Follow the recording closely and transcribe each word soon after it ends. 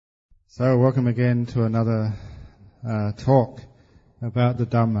So welcome again to another talk about the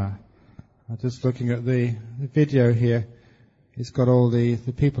Dhamma. I'm just looking at the video here. It's got all the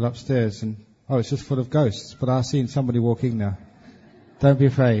people upstairs and it's just full of ghosts, but I've seen somebody walking now. Don't be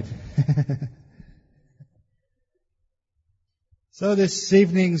afraid. So this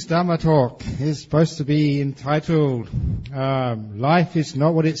evening's Dhamma talk is supposed to be entitled Life is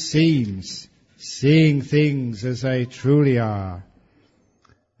Not What It Seems, Seeing Things as They Truly Are.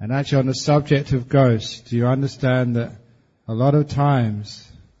 And actually on the subject of ghosts, do you understand that a lot of times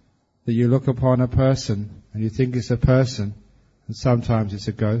that you look upon a person and you think it's a person, and sometimes it's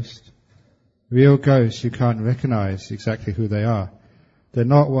a ghost? Real ghosts, you can't recognize exactly who they are. They're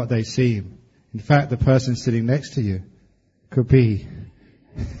not what they seem. In fact, the person sitting next to you could be.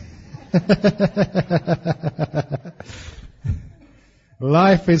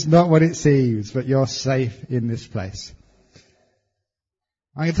 Life is not what it seems, but you're safe in this place.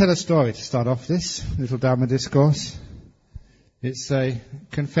 I'm going to tell a story to start off this little Dhamma discourse. It's a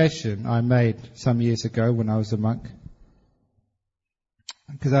confession I made some years ago when I was a monk.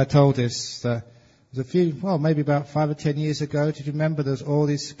 Because I told this, it was maybe about 5 or 10 years ago. Did you remember there's all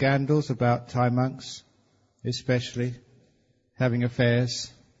these scandals about Thai monks, especially, having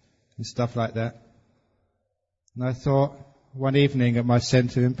affairs and stuff like that? And I thought, one evening at my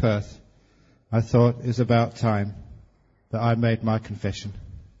centre in Perth, I thought it was about time that I made my confession.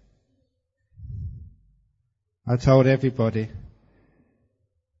 I told everybody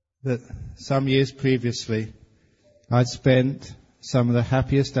that some years previously I'd spent some of the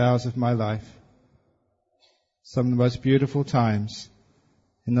happiest hours of my life, some of the most beautiful times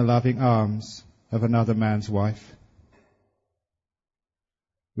in the loving arms of another man's wife.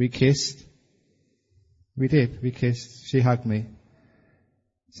 We kissed. We did. We kissed. She hugged me.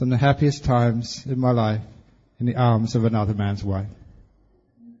 Some of the happiest times in my life in the arms of another man's wife.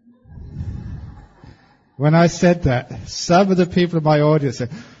 When I said that, some of the people in my audience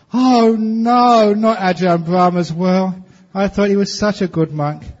said, "Oh no, not Ajahn Brahm as well. I thought he was such a good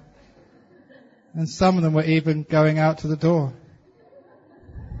monk." And some of them were even going out to the door.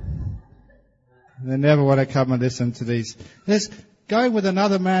 They never want to come and listen to these. There's going with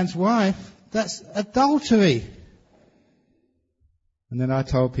another man's wife, that's adultery. And then I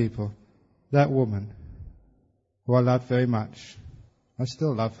told people, that woman, who I loved very much, I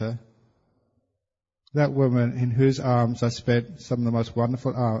still love her. That woman in whose arms I spent some of the most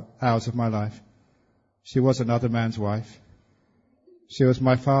wonderful hours of my life, she was another man's wife. She was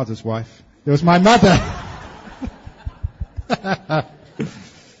my father's wife. It was my mother.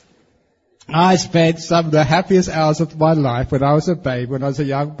 I spent some of the happiest hours of my life when I was a babe, when I was a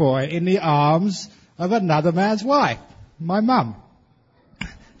young boy, in the arms of another man's wife, my mum.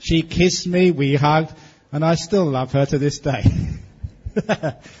 She kissed me, we hugged, and I still love her to this day.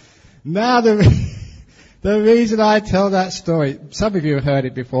 Now the reason I tell that story, some of you have heard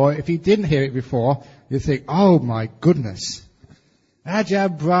it before. If you didn't hear it before, you think, oh my goodness,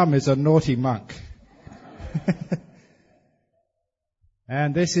 Ajahn Brahm is a naughty monk.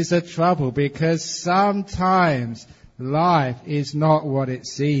 And this is a trouble because sometimes life is not what it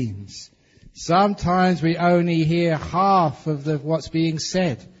seems. Sometimes we only hear half of what's being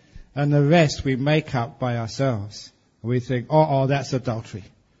said, and the rest we make up by ourselves. We think, that's adultery.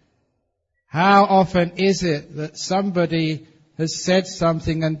 How often is it that somebody has said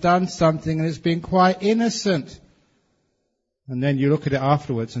something and done something and it's been quite innocent? And then you look at it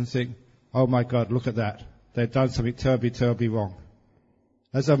afterwards and think, oh my God, look at that. They've done something terribly, terribly wrong.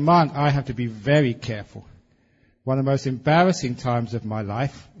 As a monk, I have to be very careful. One of the most embarrassing times of my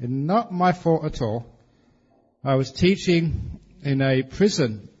life, and not my fault at all, I was teaching in a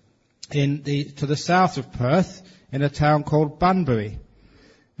prison to the south of Perth in a town called Bunbury.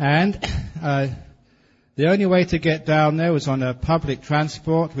 And the only way to get down there was on a public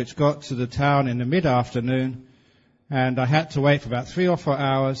transport which got to the town in the mid-afternoon, and I had to wait for about 3 or 4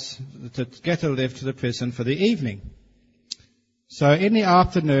 hours to get a lift to the prison for the evening. So in the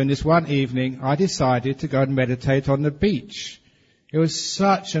afternoon, this one evening, I decided to go and meditate on the beach. It was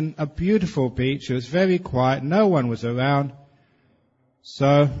such a beautiful beach. It was very quiet. No one was around.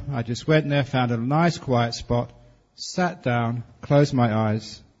 So I just went there, found a nice quiet spot, sat down, closed my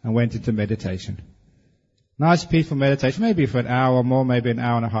eyes, and went into meditation. Nice peaceful meditation, maybe for an hour or more, maybe an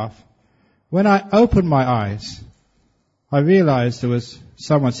hour and a half. When I opened my eyes, I realized there was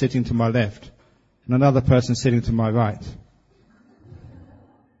someone sitting to my left and another person sitting to my right.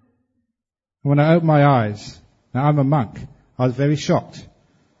 When I opened my eyes, now I'm a monk, I was very shocked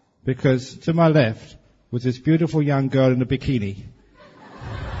because to my left was this beautiful young girl in a bikini.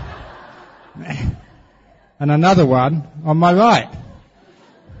 And another one on my right.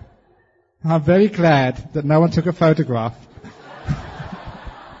 I'm very glad that no one took a photograph.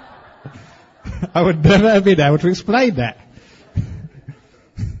 I would never have been able to explain that.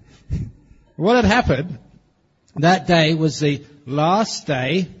 What had happened that day was the last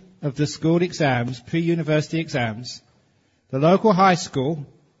day of the school exams, pre-university exams. The local high school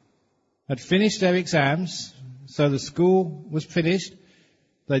had finished their exams, so the school was finished.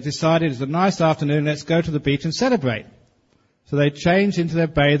 They decided it was a nice afternoon, let's go to the beach and celebrate. So they changed into their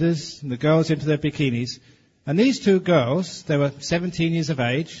bathers and the girls into their bikinis. And these two girls, they were 17 years of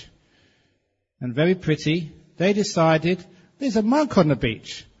age and very pretty. They decided there's a monk on the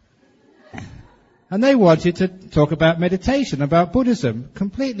beach. And they wanted to talk about meditation, about Buddhism,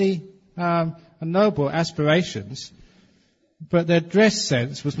 completely noble aspirations. But their dress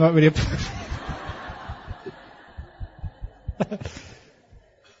sense was not really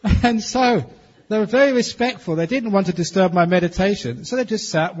And so they were very respectful. They didn't want to disturb my meditation, so they just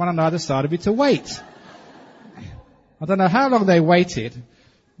sat one on either side of me to wait. I don't know how long they waited,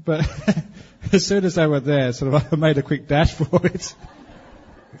 but as soon as they were there, sort of I made a quick dash for it.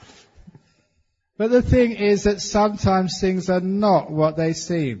 But the thing is that sometimes things are not what they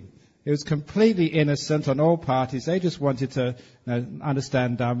seem. It was completely innocent on all parties. They just wanted to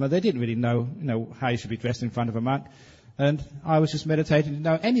understand Dhamma. They didn't really know how you should be dressed in front of a monk. And I was just meditating to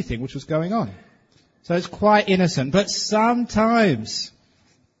know anything which was going on. So it's quite innocent. But sometimes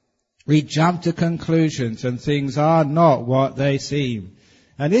we jump to conclusions and things are not what they seem.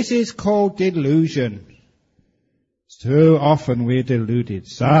 And this is called delusion. Too often we're deluded.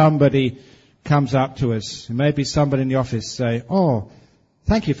 Somebody comes up to us, maybe somebody in the office say, "Oh,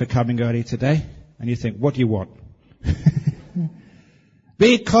 thank you for coming early today." And you think, what do you want?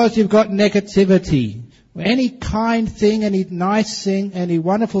 Because you've got negativity. Any kind thing, any nice thing, any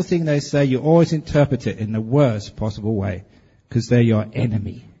wonderful thing they say, you always interpret it in the worst possible way, because they're your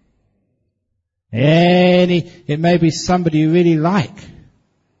enemy. It may be somebody you really like,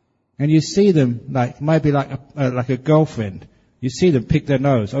 and you see them maybe like a girlfriend. You see them pick their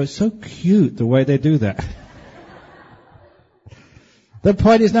nose. Oh, it's so cute the way they do that. The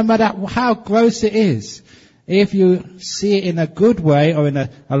point is, no matter how gross it is, if you see it in a good way or in a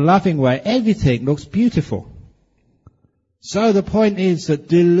loving way, everything looks beautiful. So the point is that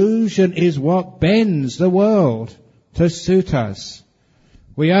delusion is what bends the world to suit us.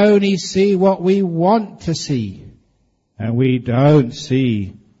 We only see what we want to see, and we don't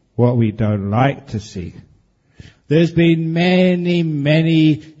see what we don't like to see. There's been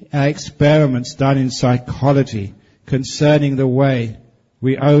many experiments done in psychology concerning the way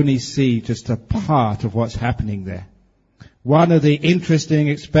we only see just a part of what's happening there. One of the interesting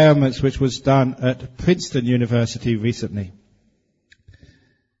experiments which was done at Princeton University recently.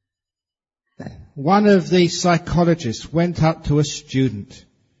 One of the psychologists went up to a student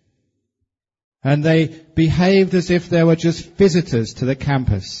and they behaved as if they were just visitors to the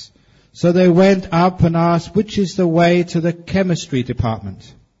campus. So they went up and asked, which is the way to the chemistry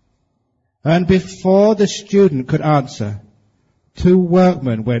department? And before the student could answer, two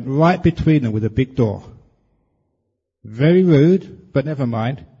workmen went right between them with a big door. Very rude, but never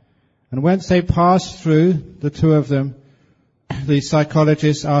mind. And once they passed through, the two of them, the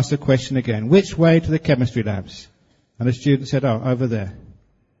psychologist asked the question again, which way to the chemistry labs? And the student said, oh, over there.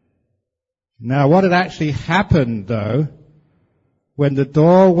 Now, what had actually happened, though, when the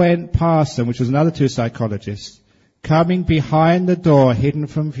door went past them, which was another two psychologists, coming behind the door, hidden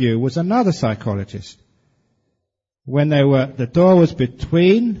from view, was another psychologist. When the door was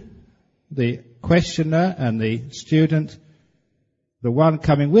between the questioner and the student, the one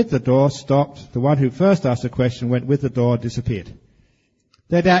coming with the door stopped. The one who first asked the question went with the door, disappeared.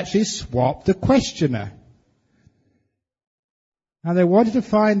 They'd actually swapped the questioner. And they wanted to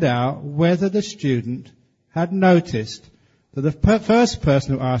find out whether the student had noticed that the first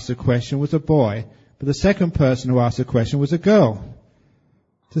person who asked the question was a boy, but the second person who asked the question was a girl,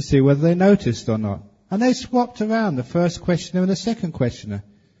 to see whether they noticed or not. And they swapped around the first questioner and the second questioner.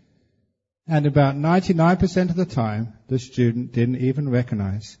 And about 99% of the time, the student didn't even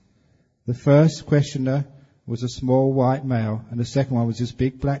recognize. The first questioner was a small white male, and the second one was this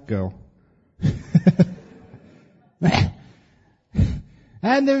big black girl.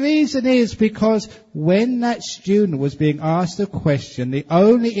 And the reason is because when that student was being asked a question, the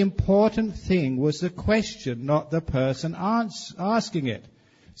only important thing was the question, not the person asking it.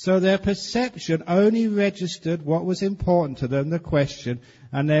 So their perception only registered what was important to them, the question,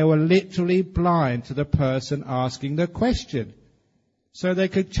 and they were literally blind to the person asking the question. So they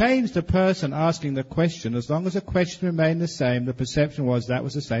could change the person asking the question. As long as the question remained the same, the perception was that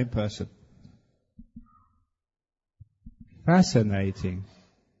was the same person. Fascinating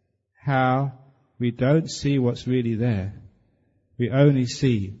how we don't see what's really there. We only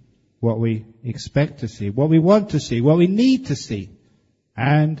see what we expect to see, what we want to see, what we need to see,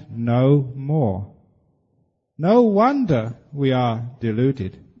 and no more. No wonder we are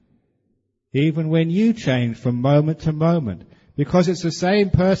deluded. Even when you change from moment to moment, because it's the same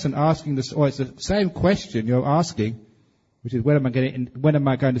person asking this, or it's the same question you're asking, which is when am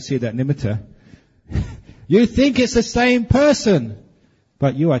I going to see that nimitta? You think it's the same person,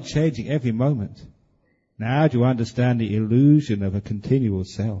 but you are changing every moment. Now do you understand the illusion of a continual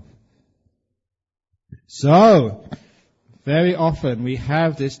self? So, very often we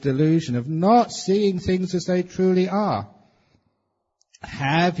have this delusion of not seeing things as they truly are.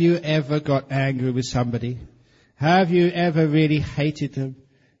 Have you ever got angry with somebody? Have you ever really hated them?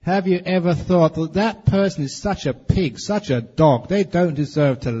 Have you ever thought that that person is such a pig, such a dog, they don't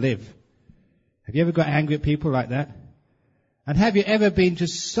deserve to live? Have you ever got angry at people like that? And have you ever been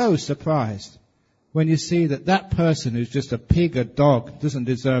just so surprised when you see that that person who's just a pig, a dog, doesn't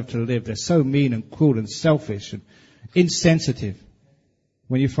deserve to live? They're so mean and cruel and selfish and insensitive,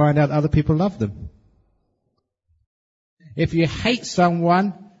 when you find out other people love them. If you hate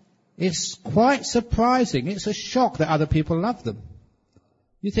someone, it's quite surprising. It's a shock that other people love them.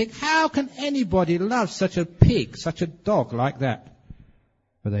 You think, how can anybody love such a pig, such a dog like that?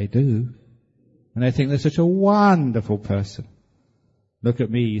 But they do. And they think they're such a wonderful person. Look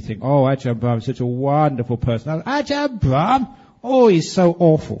at me, you think, oh, Ajahn Brahm is such a wonderful person. Ajahn Brahm, oh, he's so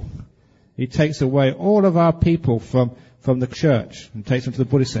awful. He takes away all of our people from the church and takes them to the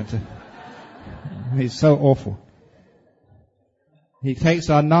Buddhist center. He's so awful. He takes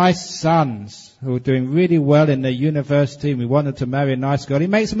our nice sons who are doing really well in their university and we want them to marry a nice girl. He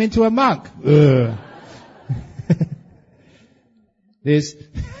makes them into a monk. There's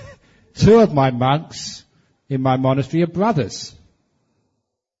two of my monks in my monastery are brothers.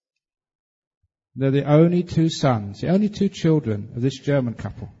 They're the only two sons, the only two children of this German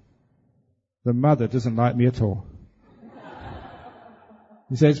couple. The mother doesn't like me at all.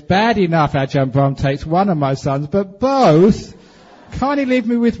 He says, it's bad enough Ajahn Brahm takes one of my sons, but both? Can't he leave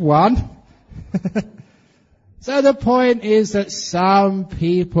me with one? So the point is that some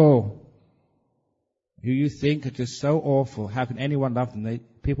people who you think are just so awful, haven't anyone love them?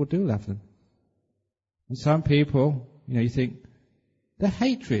 People do love them. And some people, you think, the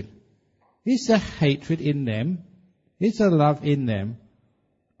hatred. Is the hatred in them? Is the love in them?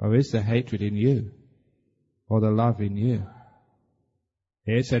 Or is the hatred in you? Or the love in you?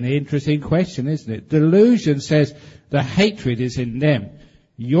 It's an interesting question, isn't it? Delusion says the hatred is in them.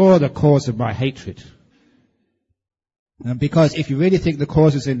 You're the cause of my hatred. And because if you really think the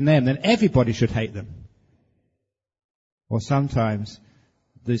cause is in them, then everybody should hate them. Or sometimes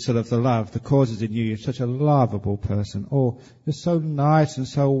the love, the cause is in you. You're such a lovable person. Oh, you're so nice and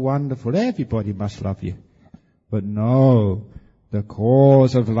so wonderful. Everybody must love you. But no, the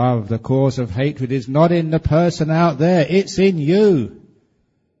cause of love, the cause of hatred is not in the person out there. It's in you.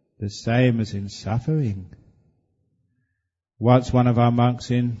 The same as in suffering. Once one of our monks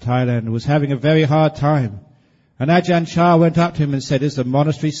in Thailand was having a very hard time. And Ajahn Chah went up to him and said, is the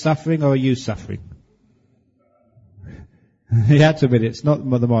monastery suffering or are you suffering? He had to admit it's not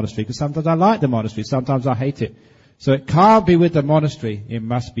the monastery, because sometimes I like the monastery, sometimes I hate it. So it can't be with the monastery, it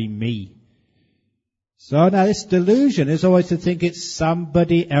must be me. So now this delusion is always to think it's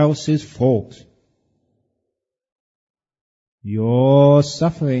somebody else's fault. Your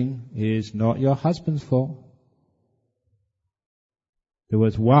suffering is not your husband's fault. There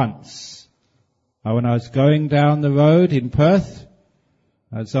was once, when I was going down the road in Perth,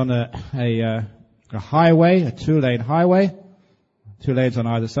 I was on a highway, a 2-lane highway, 2 lanes on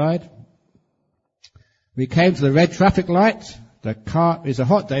either side. We came to the red traffic light. The car, it's a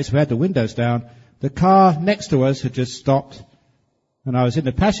hot day, so we had the windows down. The car next to us had just stopped, and I was in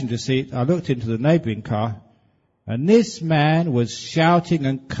the passenger seat. I looked into the neighbouring car, and this man was shouting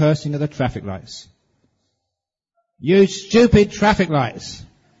and cursing at the traffic lights. You stupid traffic lights!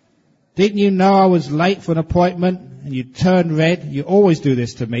 Didn't you know I was late for an appointment and you turned red? You always do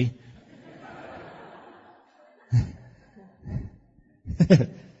this to me. Do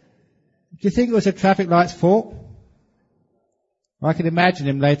you think it was a traffic light's fault? I can imagine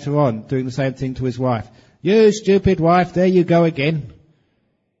him later on doing the same thing to his wife. You stupid wife, there you go again.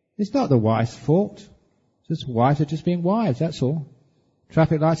 It's not the wife's fault. Just wives are just being wives, that's all.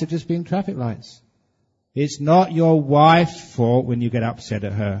 Traffic lights are just being traffic lights. It's not your wife's fault when you get upset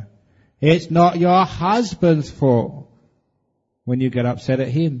at her. It's not your husband's fault when you get upset at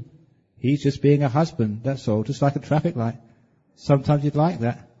him. He's just being a husband, that's all, just like a traffic light. Sometimes you'd like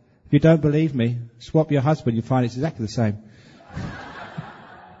that. If you don't believe me, swap your husband, you find it's exactly the same.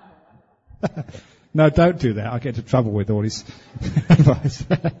 No, don't do that. I'll get into trouble with all this advice.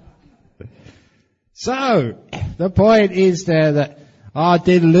 So, the point is there that our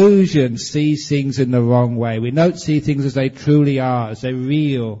delusion sees things in the wrong way. We don't see things as they truly are, as they're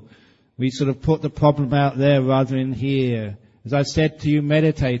real. We sort of put the problem out there rather than here. As I said to you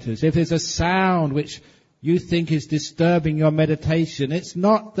meditators, if there's a sound which you think is disturbing your meditation, it's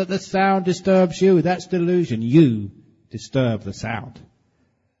not that the sound disturbs you. That's delusion. You disturb the sound.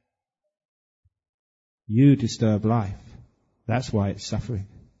 You disturb life. That's why it's suffering.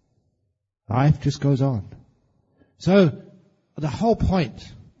 Life just goes on. So, the whole point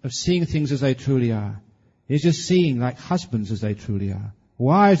of seeing things as they truly are is just seeing like husbands as they truly are,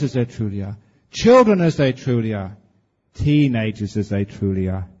 wives as they truly are, children as they truly are, teenagers as they truly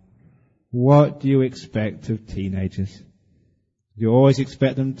are. What do you expect of teenagers? Do you always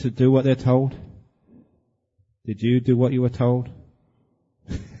expect them to do what they're told? Did you do what you were told?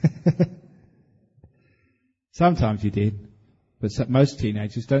 Sometimes you did, but most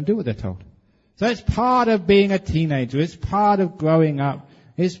teenagers don't do what they're told. So it's part of being a teenager. It's part of growing up.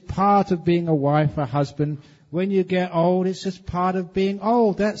 It's part of being a wife or husband. When you get old, it's just part of being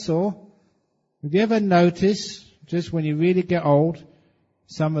old, that's all. Have you ever noticed, just when you really get old,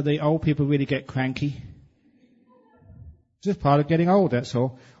 some of the old people really get cranky? Just part of getting old, that's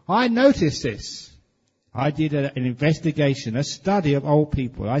all. I noticed this. I did an investigation, a study of old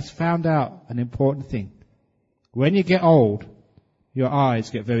people. I found out an important thing. When you get old, your eyes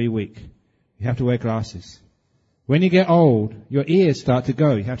get very weak. You have to wear glasses. When you get old, your ears start to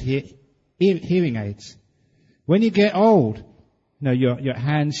go. You have to hear hearing aids. When you get old, your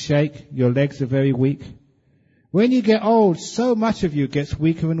hands shake, your legs are very weak. When you get old, so much of you gets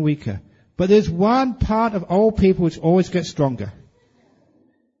weaker and weaker. But there's one part of old people which always gets stronger.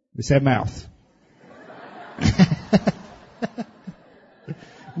 It's their mouth.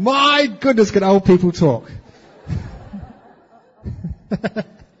 My goodness, can old people talk?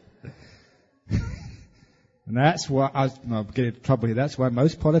 And that's why, I'm getting into trouble here, that's why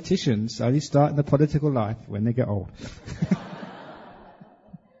most politicians only start in the political life when they get old.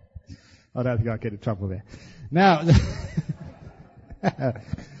 I don't think I'll get in trouble there. Now,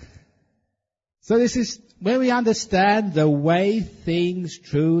 so this is when we understand the way things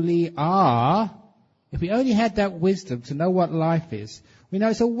truly are. If we only had that wisdom to know what life is, we know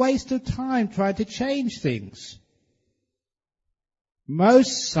it's a waste of time trying to change things.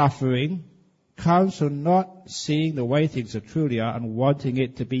 Most suffering comes from not seeing the way things are truly are and wanting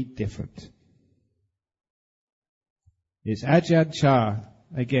it to be different. It's Ajahn Chah,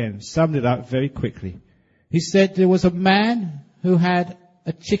 again, summed it up very quickly. He said there was a man who had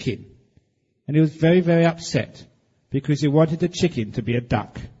a chicken, and he was very, very upset because he wanted the chicken to be a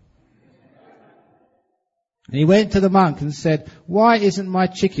duck. And he went to the monk and said, "Why isn't my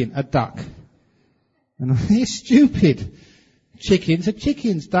chicken a duck?" And he's stupid. Chickens are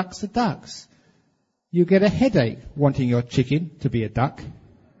chickens, ducks are ducks. You get a headache wanting your chicken to be a duck.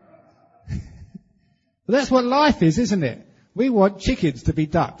 But that's what life is, isn't it? We want chickens to be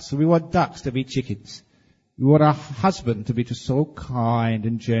ducks, and we want ducks to be chickens. We want our husband to be just so kind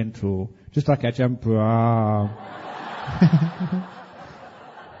and gentle, just like Ajahn Brahm.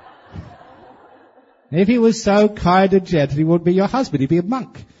 If he was so kind and gentle, he wouldn't be your husband, he'd be a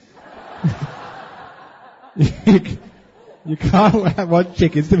monk. You can't want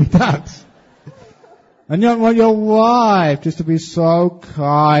chickens to be ducks. And you don't want your wife just to be so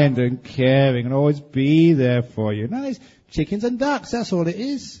kind and caring and always be there for you. No, it's chickens and ducks, that's all it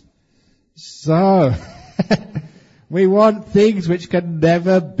is. So, we want things which can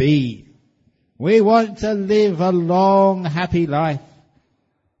never be. We want to live a long, happy life.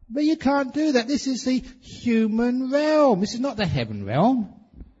 But you can't do that. This is the human realm. This is not the heaven realm.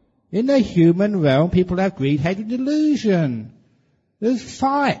 In the human realm, people have greed, hatred, delusion. There's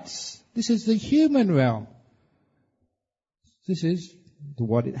fights. This is the human realm. This is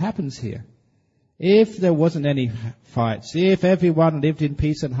what it happens here. If there wasn't any fights, if everyone lived in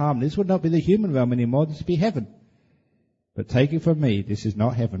peace and harmony, this would not be the human realm anymore, this would be heaven. But take it from me, this is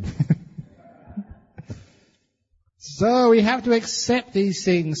not heaven. So we have to accept these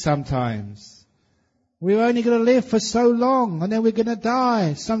things sometimes. We're only going to live for so long, and then we're going to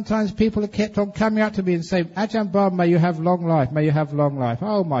die. Sometimes people have kept on coming up to me and saying, "Ajahn Brahm, may you have long life, may you have long life."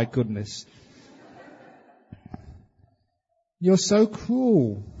 Oh my goodness. You're so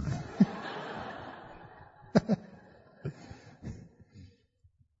cruel.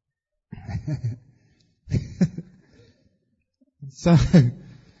 So,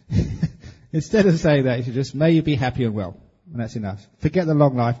 instead of saying that, you should just, "May you be happy and well." And that's enough. Forget the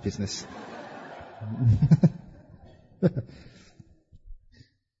long life business.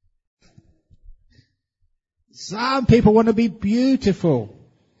 Some people want to be beautiful.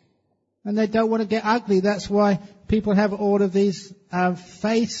 And they don't want to get ugly. That's why people have all of these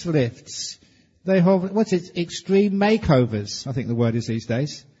facelifts. They have, extreme makeovers, I think the word is these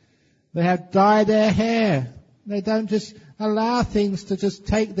days. They have dye their hair. They don't just allow things to just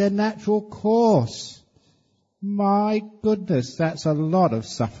take their natural course. My goodness, that's a lot of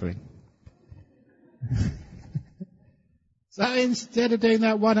suffering. So instead of doing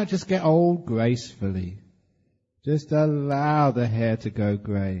that, why not just get old gracefully? Just allow the hair to go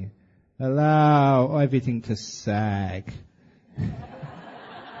grey. Allow everything to sag.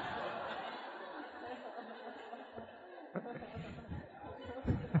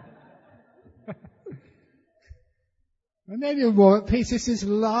 And then you're more at peace. This is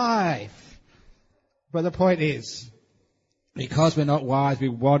life. But the point is, because we're not wise, we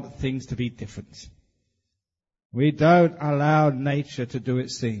want things to be different. We don't allow nature to do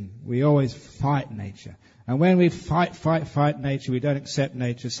its thing. We always fight nature. And when we fight nature, we don't accept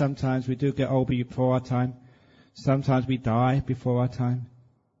nature. Sometimes we do get old before our time. Sometimes we die before our time.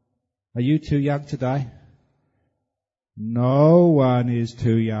 Are you too young to die? No one is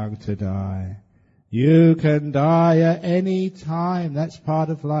too young to die. You can die at any time. That's part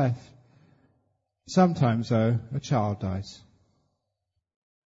of life. Sometimes, though, a child dies.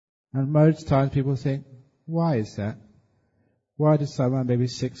 And most times people think, why is that? Why does someone, maybe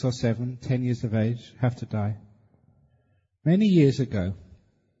 6 or 7, 10 years of age, have to die? Many years ago,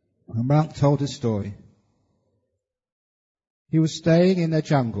 a monk told a story. He was staying in a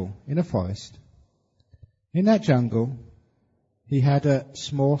jungle, in a forest. In that jungle, he had a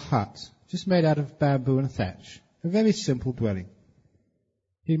small hut, just made out of bamboo and thatch. A very simple dwelling.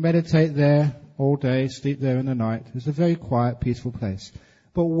 He'd meditate there all day, sleep there in the night. It was a very quiet, peaceful place.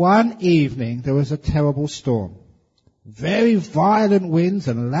 But one evening, there was a terrible storm. Very violent winds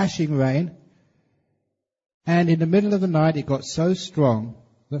and lashing rain. And in the middle of the night, it got so strong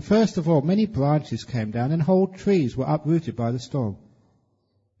that first of all, many branches came down and whole trees were uprooted by the storm.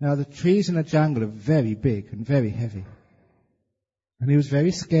 Now, the trees in the jungle are very big and very heavy. And he was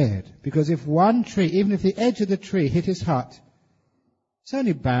very scared, because if one tree, even if the edge of the tree hit his hut, it's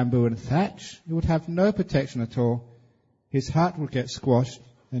only bamboo and thatch, it would have no protection at all. His hut would get squashed,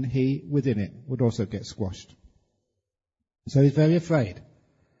 and he within it would also get squashed. So he's very afraid.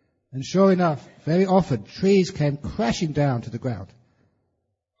 And sure enough, very often trees came crashing down to the ground.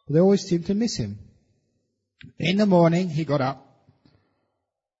 But they always seemed to miss him. In the morning, he got up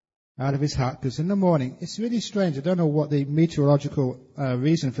out of his hut, because in the morning, it's really strange. I don't know what the meteorological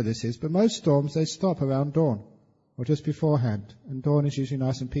reason for this is, but most storms, they stop around dawn or just beforehand. And dawn is usually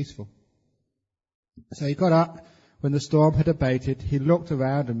nice and peaceful. So he got up when the storm had abated. He looked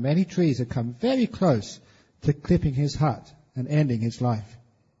around, and many trees had come very close to clipping his hut and ending his life.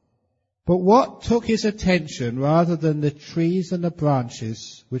 But what took his attention, rather than the trees and the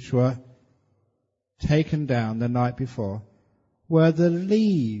branches which were taken down the night before, were the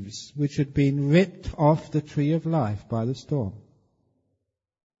leaves which had been ripped off the tree of life by the storm.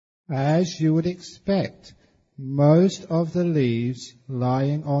 As you would expect, most of the leaves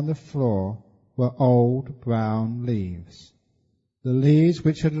lying on the floor were old brown leaves. The leaves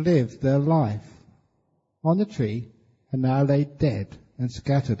which had lived their life on the tree and now lay dead and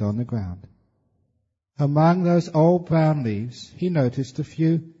scattered on the ground. Among those old brown leaves, he noticed a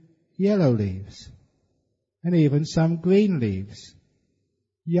few yellow leaves, and even some green leaves,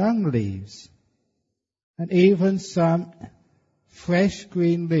 young leaves, and even some fresh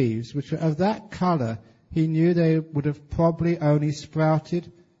green leaves, which were of that colour he knew they would have probably only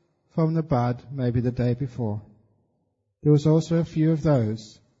sprouted from the bud maybe the day before. There was also a few of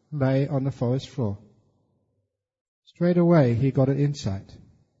those lay on the forest floor. Straight away he got an insight.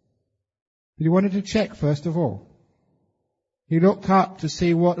 But he wanted to check first of all. He looked up to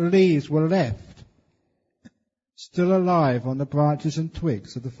see what leaves were left still alive on the branches and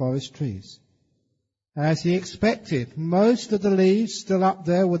twigs of the forest trees. As he expected, most of the leaves still up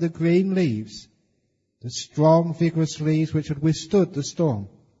there were the green leaves, the strong, vigorous leaves which had withstood the storm.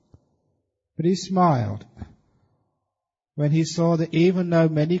 But he smiled when he saw that even though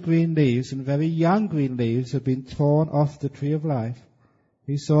many green leaves and very young green leaves had been torn off the tree of life,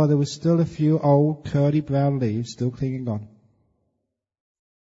 he saw there was still a few old curly brown leaves still clinging on.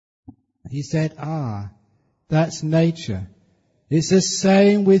 He said, that's nature. It's the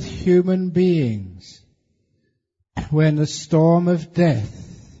same with human beings. When the storm of death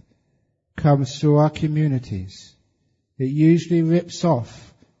comes through our communities, it usually rips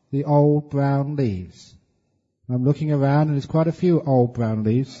off the old brown leaves. I'm looking around and there's quite a few old brown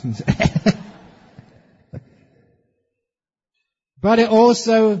leaves. But it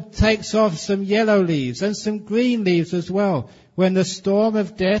also takes off some yellow leaves and some green leaves as well. When the storm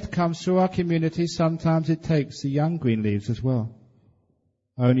of death comes through our community, sometimes it takes the young green leaves as well.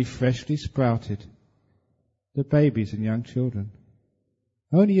 Only freshly sprouted. The babies and young children.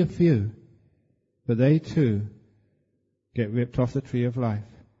 Only a few. But they too get ripped off the tree of life.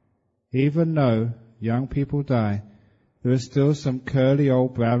 Even though young people die, there are still some curly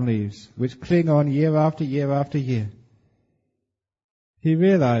old brown leaves which cling on year after year after year. He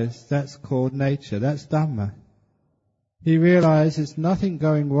realized that's called nature, that's Dhamma. He realized there's nothing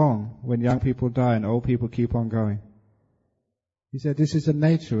going wrong when young people die and old people keep on going. He said this is the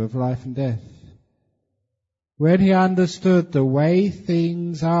nature of life and death. When he understood the way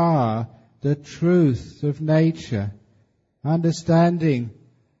things are, the truth of nature, understanding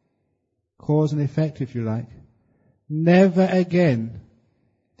cause and effect, if you like, never again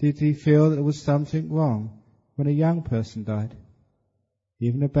did he feel that there was something wrong when a young person died.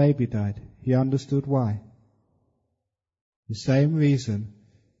 Even a baby died. He understood why. The same reason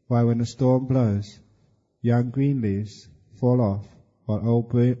why when a storm blows, young green leaves fall off while old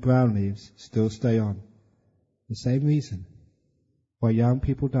brown leaves still stay on. The same reason why young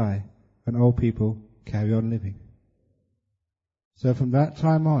people die and old people carry on living. So from that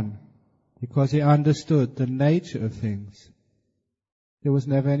time on, because he understood the nature of things, there was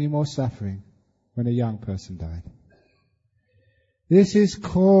never any more suffering when a young person died. This is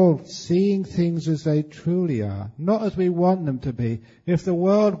called seeing things as they truly are, not as we want them to be. If the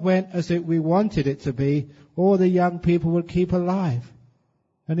world went as we wanted it to be, all the young people would keep alive.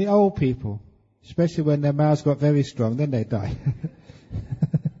 And the old people, especially when their mouths got very strong, then they'd die.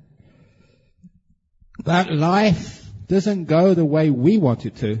 But life doesn't go the way we want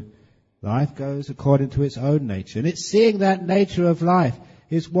it to. Life goes according to its own nature. And it's seeing that nature of life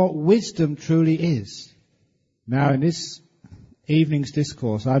is what wisdom truly is. Now in this evening's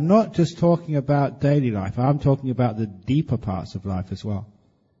discourse, I'm not just talking about daily life, I'm talking about the deeper parts of life as well.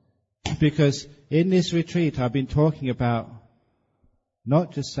 Because in this retreat I've been talking about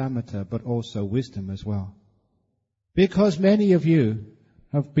not just samatha but also wisdom as well. Because many of you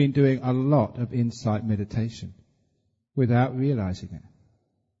have been doing a lot of insight meditation without realizing it.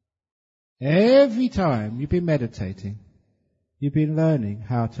 Every time you've been meditating, you've been learning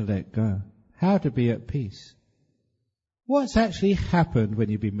how to let go, how to be at peace. What's actually happened when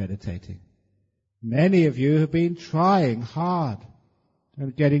you've been meditating? Many of you have been trying hard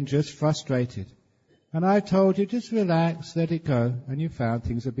and getting just frustrated. And I told you, just relax, let it go, and you found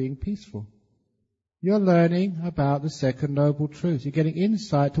things are being peaceful. You're learning about the second noble truth. You're getting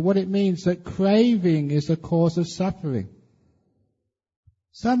insight to what it means that craving is the cause of suffering.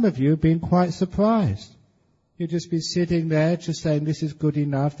 Some of you have been quite surprised. You've just been sitting there just saying, this is good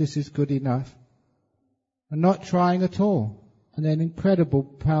enough, this is good enough, and not trying at all. And then incredible,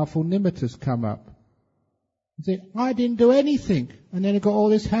 powerful nimittas come up. You think, I didn't do anything, and then I got all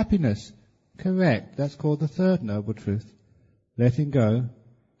this happiness. Correct, that's called the third noble truth. Letting go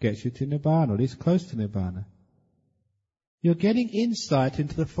gets you to Nibbana, or at least close to Nibbana. You're getting insight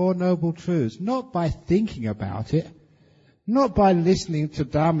into the Four Noble Truths, not by thinking about it, not by listening to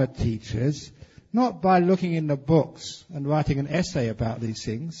Dharma teachers, not by looking in the books and writing an essay about these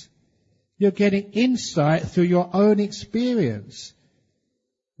things. You're getting insight through your own experience.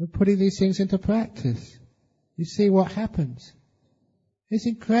 You're putting these things into practice. You see what happens. It's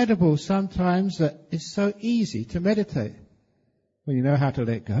incredible sometimes that it's so easy to meditate when you know how to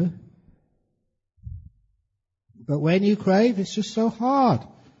let go. But when you crave, it's just so hard.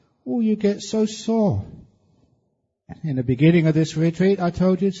 Oh, you get so sore. In the beginning of this retreat, I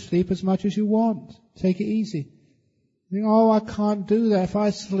told you to sleep as much as you want. Take it easy. You think, oh, I can't do that. If I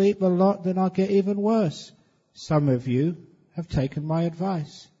sleep a lot, then I'll get even worse. Some of you have taken my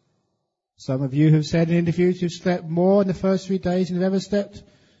advice. Some of you have said in interviews you've slept more in the first 3 days than you've ever slept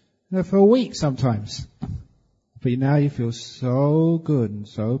for a week sometimes. But now you feel so good and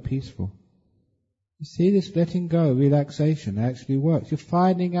so peaceful. You see, this letting go, relaxation actually works. You're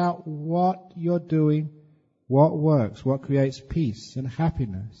finding out what you're doing, what works, what creates peace and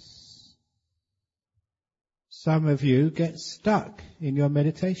happiness. Some of you get stuck in your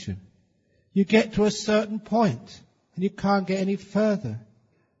meditation. You get to a certain point and you can't get any further.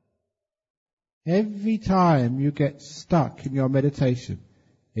 Every time you get stuck in your meditation,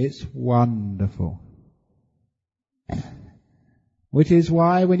 it's wonderful. Which is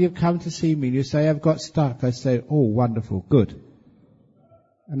why when you come to see me and you say, I've got stuck, I say, oh, wonderful, good.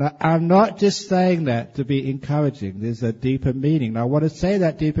 And I'm not just saying that to be encouraging. There's a deeper meaning. And I want to say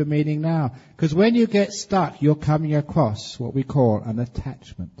that deeper meaning now. Because when you get stuck, you're coming across what we call an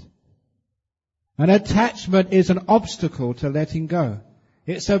attachment. An attachment is an obstacle to letting go.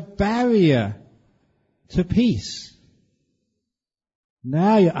 It's a barrier to peace.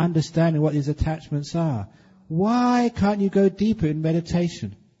 Now you're understanding what these attachments are. Why can't you go deeper in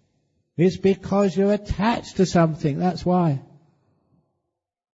meditation? It's because you're attached to something, that's why.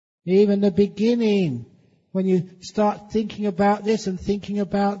 Even the beginning, when you start thinking about this and thinking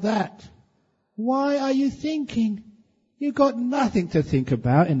about that, why are you thinking? You've got nothing to think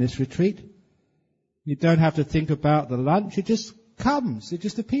about in this retreat. You don't have to think about the lunch, it just comes, it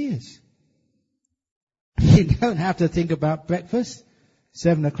just appears. You don't have to think about breakfast,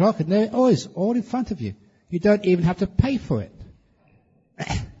 7 o'clock, and there it is, all in front of you. You don't even have to pay for it.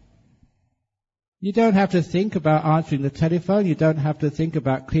 You don't have to think about answering the telephone. You don't have to think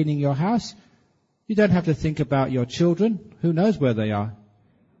about cleaning your house. You don't have to think about your children. Who knows where they are?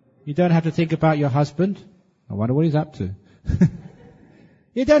 You don't have to think about your husband. I wonder what he's up to.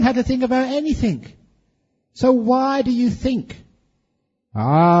 You don't have to think about anything. So why do you think?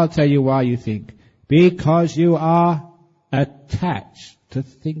 I'll tell you why you think. Because you are attached to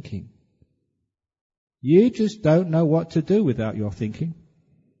thinking. You just don't know what to do without your thinking.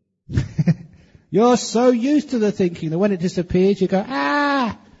 You're so used to the thinking that when it disappears you go,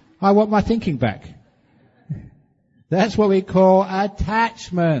 I want my thinking back. That's what we call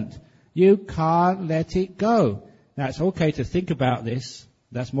attachment. You can't let it go. Now it's okay to think about this.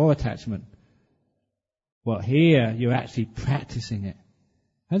 That's more attachment. Well, here you're actually practicing it.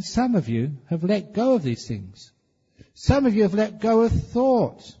 And some of you have let go of these things. Some of you have let go of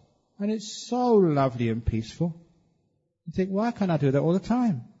thought. And it's so lovely and peaceful. You think, why can't I do that all the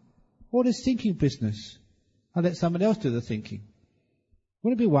time? All this thinking business. I let someone else do the thinking.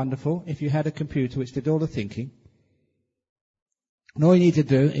 Wouldn't it be wonderful if you had a computer which did all the thinking? And all you need to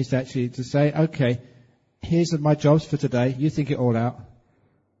do is actually to say, okay, here's my jobs for today. You think it all out.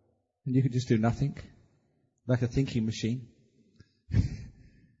 And you can just do nothing. Like a thinking machine.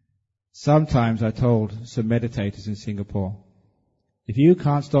 Sometimes I told some meditators in Singapore, if you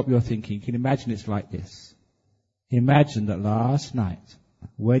can't stop your thinking, you can imagine it's like this. Imagine that last night,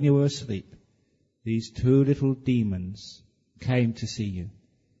 when you were asleep, these two little demons came to see you.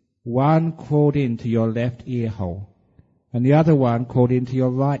 One crawled into your left ear hole, and the other one crawled into your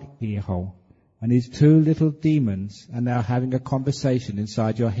right ear hole. And these two little demons are now having a conversation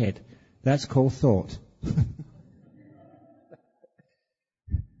inside your head. That's called thought.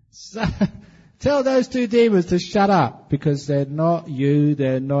 So, tell those two demons to shut up, because they're not you,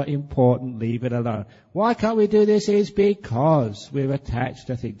 they're not important, leave it alone. Why can't we do this? It's because we're attached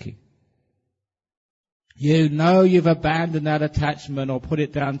to thinking. You know you've abandoned that attachment or put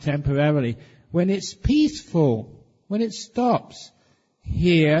it down temporarily when it's peaceful, when it stops.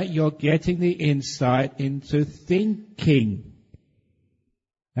 Here you're getting the insight into thinking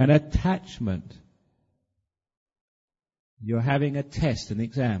and attachment. You're having a test, an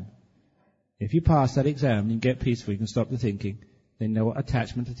exam. If you pass that exam and you get peaceful, you can stop the thinking, then you know what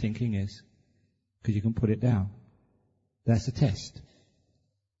attachment to thinking is. Because you can put it down. That's the test.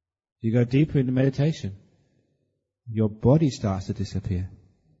 You go deeper into meditation, your body starts to disappear.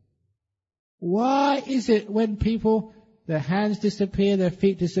 Why is it when people, their hands disappear, their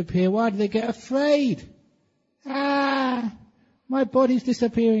feet disappear, why do they get afraid? My body's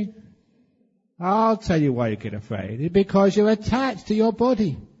disappearing. I'll tell you why you get afraid. It's because you're attached to your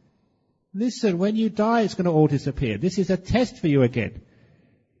body. Listen, when you die, it's going to all disappear. This is a test for you again.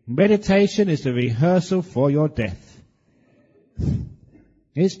 Meditation is the rehearsal for your death.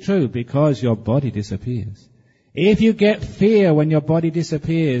 It's true, because your body disappears. If you get fear when your body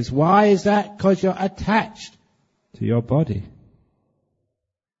disappears, why is that? Because you're attached to your body.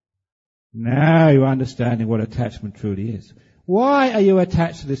 Now you're understanding what attachment truly is. Why are you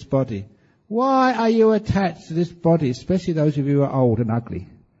attached to this body? Why are you attached to this body, especially those of you who are old and ugly?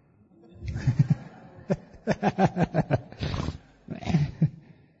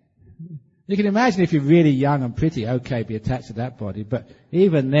 You can imagine if you're really young and pretty, okay, be attached to that body, but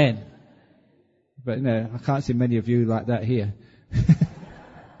even then, I can't see many of you like that here.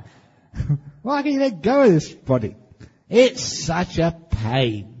 Why can't you let go of this body? It's such a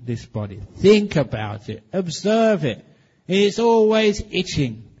pain, this body. Think about it. Observe it. It's always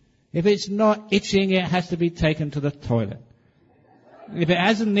itching. If it's not itching, it has to be taken to the toilet. If it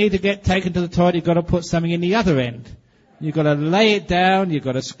hasn't need to get taken to the toilet, you've got to put something in the other end. You've got to lay it down, you've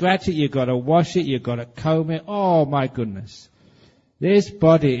got to scratch it, you've got to wash it, you've got to comb it. Oh my goodness. This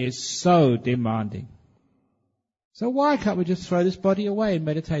body is so demanding. So why can't we just throw this body away in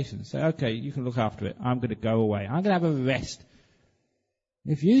meditation? Say, okay, you can look after it. I'm going to go away. I'm going to have a rest.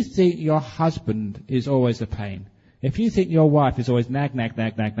 If you think your husband is always a pain, if you think your wife is always nag,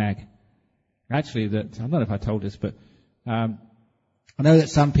 actually, that, I don't know if I told this, but I know that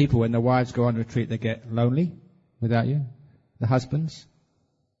some people, when their wives go on retreat, they get lonely without you, the husbands.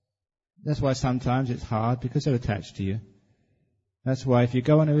 That's why sometimes it's hard, because they're attached to you. That's why if you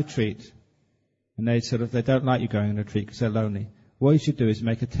go on a retreat, and they don't like you going on a retreat because they're lonely, what you should do is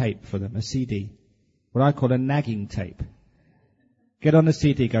make a tape for them, a CD, what I call a nagging tape. Get on the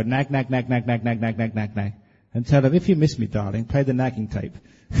CD, go nag, nag, nag, nag, nag, nag, nag, nag, nag, nag, and tell them, if you miss me, darling, play the nagging tape.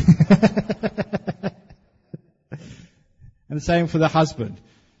 And the same for the husband.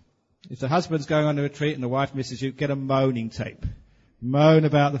 If the husband's going on a retreat and the wife misses you, get a moaning tape. Moan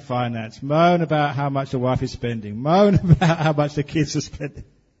about the finance. Moan about how much the wife is spending. Moan about how much the kids are spending.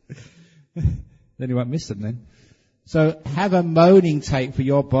 Then you won't miss them then. So have a moaning tape for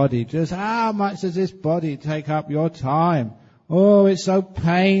your body. Just how much does this body take up your time? Oh, it's so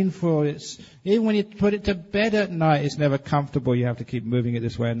painful. Even when you put it to bed at night, it's never comfortable. You have to keep moving it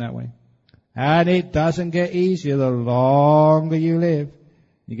this way and that way. And it doesn't get easier the longer you live.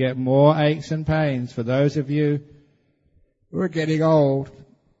 You get more aches and pains. For those of you who are getting old,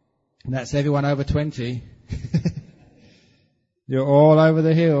 and that's everyone over 20, you're all over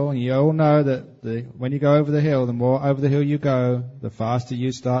the hill, and you all know that when you go over the hill, the more over the hill you go, the faster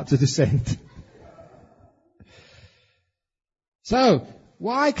you start to descend. So,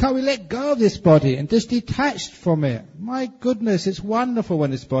 why can't we let go of this body and just detach from it? My goodness, it's wonderful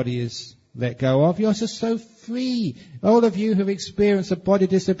when this body is let go of. You're just so free. All of you who've experienced the body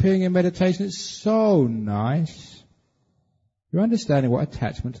disappearing in meditation, it's so nice. You're understanding what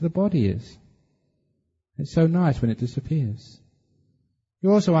attachment to the body is. It's so nice when it disappears.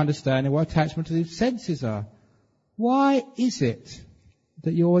 You're also understanding what attachment to the senses are. Why is it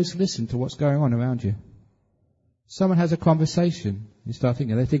that you always listen to what's going on around you? Someone has a conversation. You start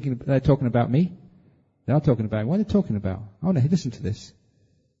thinking, they're talking about me? They're not talking about me. What are they talking about? Oh no, listen to this.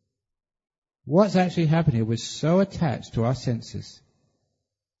 What's actually happening? We're so attached to our senses.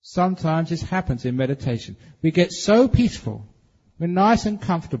 Sometimes this happens in meditation. We get so peaceful. We're nice and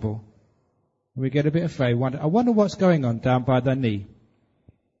comfortable. And we get a bit afraid. I wonder what's going on down by the knee.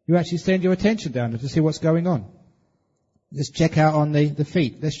 You actually send your attention down to see what's going on. Let's check out on the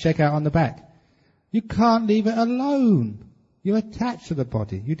feet. Let's check out on the back. You can't leave it alone. You're attached to the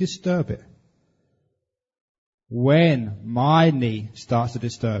body. You disturb it. When my knee starts to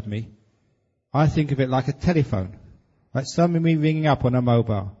disturb me, I think of it like a telephone. Like somebody ringing up on a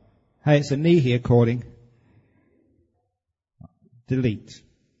mobile. Hey, it's a knee here calling. Delete.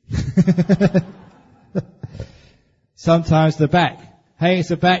 Sometimes the back. Hey, it's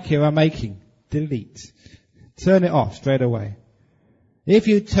the back here I'm aching. Delete. Turn it off straight away. If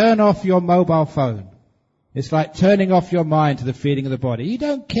you turn off your mobile phone, it's like turning off your mind to the feeling of the body. You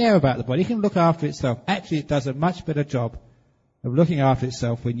don't care about the body. It can look after itself. Actually, it does a much better job of looking after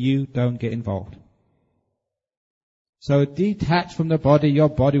itself when you don't get involved. So detach from the body, your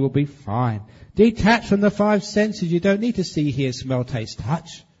body will be fine. Detach from the five senses. You don't need to see, hear, smell, taste,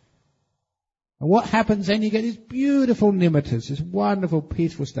 touch. And what happens then? You get these beautiful nimittas, these wonderful,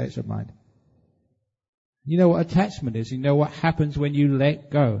 peaceful states of mind. You know what attachment is. You know what happens when you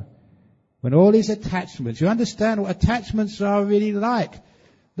let go. When all these attachments, you understand what attachments are really like.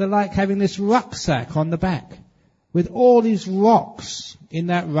 They're like having this rucksack on the back with all these rocks in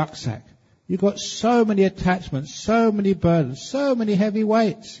that rucksack. You've got so many attachments, so many burdens, so many heavy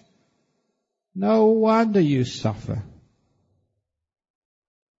weights. No wonder you suffer.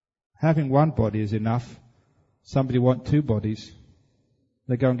 Having one body is enough. Somebody want two bodies.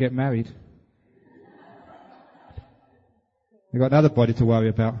 They go and get married. They've got another body to worry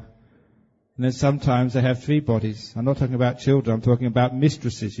about. And then sometimes they have three bodies. I'm not talking about children, I'm talking about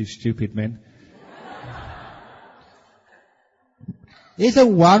mistresses, you stupid men.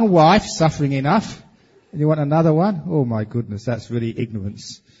 Isn't one wife suffering enough? And you want another one? Oh my goodness, that's really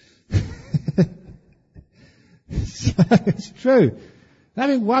ignorance. So it's true.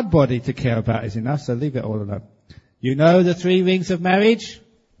 Having one body to care about is enough, so leave it all alone. You know the 3 rings of marriage?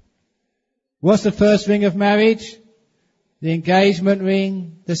 What's the first ring of marriage? The engagement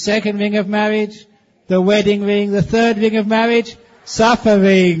ring. The second ring of marriage? The wedding ring. The third ring of marriage?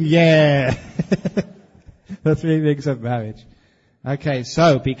 Suffering, yeah. The 3 rings of marriage. Okay,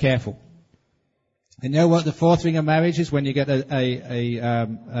 so be careful. And you know what the 4th ring of marriage is when you get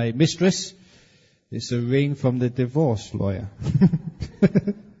a mistress? It's a ring from the divorce lawyer.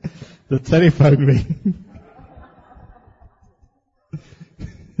 The telephone ring.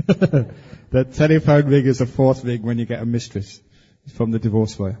 The telephone ring is the 4th ring when you get a mistress. It's from the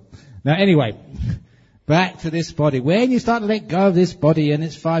divorce lawyer. Now anyway, back to this body. When you start to let go of this body and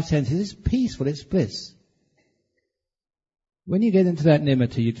its 5 senses, it's peaceful, it's bliss. When you get into that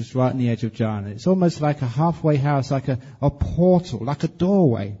nimitta, you're just right on the edge of jhana. It's almost like a halfway house, like a portal, like a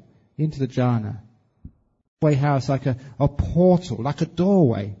doorway into the jhana. Halfway house, like a portal, like a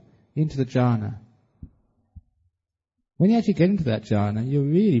doorway into the jhana. When you actually get into that jhana, you're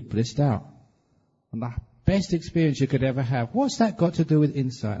really blissed out. And the best experience you could ever have. What's that got to do with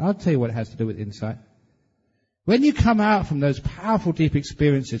insight? I'll tell you what it has to do with insight. When you come out from those powerful deep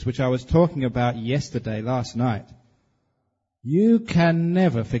experiences, which I was talking about yesterday, last night, you can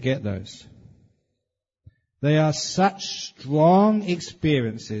never forget those. They are such strong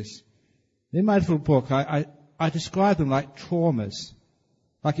experiences. In my little book, I describe them like traumas.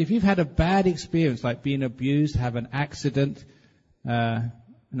 Like if you've had a bad experience, like being abused, have an accident,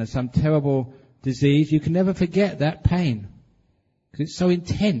 some terrible disease, you can never forget that pain because it's so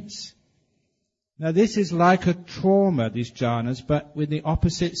intense. Now this is like a trauma, these jhanas, but with the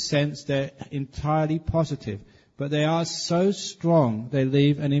opposite sense, they're entirely positive. But they are so strong, they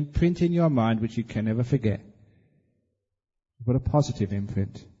leave an imprint in your mind which you can never forget. But a positive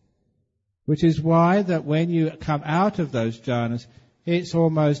imprint. Which is why that when you come out of those jhanas, it's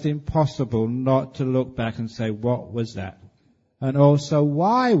almost impossible not to look back and say, what was that? And also,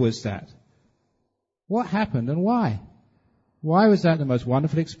 why was that? What happened and why? Why was that the most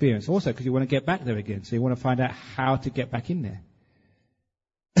wonderful experience? Also, because you want to get back there again, so you want to find out how to get back in there.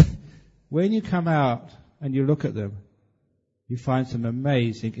 When you come out and you look at them, you find some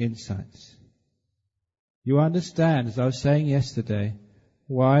amazing insights. You understand, as I was saying yesterday,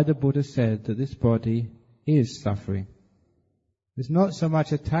 why the Buddha said that this body is suffering. There's not so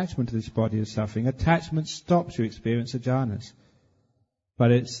much attachment to this body as suffering. Attachment stops your experience of jhanas.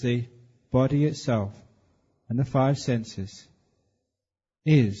 But it's the body itself and the five senses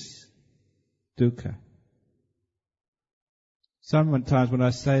is dukkha. Sometimes when I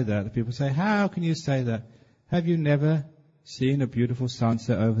say that, the people say, how can you say that? Have you never seen a beautiful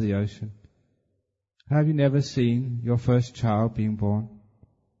sunset over the ocean? Have you never seen your first child being born?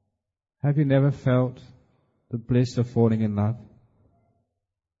 Have you never felt the bliss of falling in love?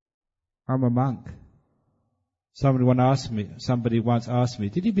 I'm a monk. Somebody once asked me,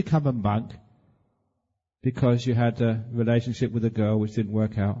 did you become a monk because you had a relationship with a girl which didn't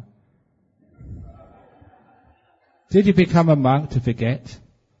work out? Did you become a monk to forget?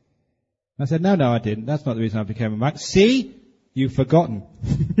 I said, no, I didn't. That's not the reason I became a monk. See? You've forgotten.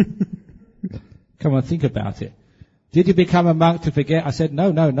 Come on, think about it. Did you become a monk to forget? I said,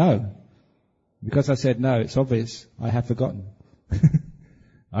 no. Because I said no, it's obvious I have forgotten.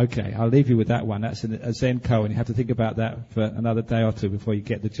 Okay, I'll leave you with that one. That's a Zen koan. You have to think about that for another day or two before you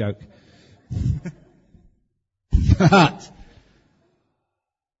get the joke. But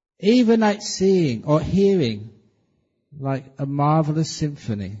even like seeing or hearing like a marvelous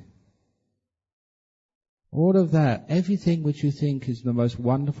symphony, all of that, everything which you think is the most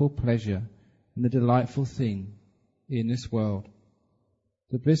wonderful pleasure and the delightful thing in this world,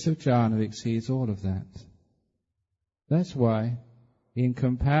 the bliss of jhana exceeds all of that. That's why, in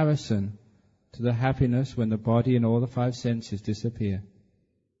comparison to the happiness when the body and all the five senses disappear,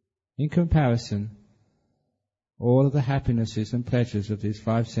 in comparison, all of the happinesses and pleasures of these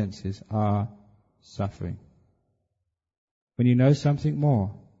five senses are suffering. When you know something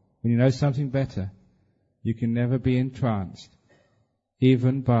more, when you know something better, you can never be entranced,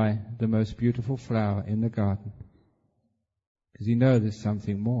 even by the most beautiful flower in the garden. Because you know there's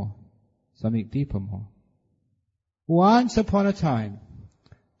something more, something deeper more. Once upon a time,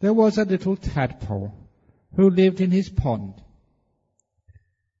 there was a little tadpole who lived in his pond.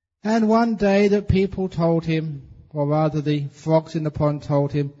 And one day the people told him, or rather the frogs in the pond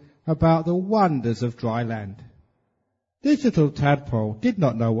told him, about the wonders of dry land. This little tadpole did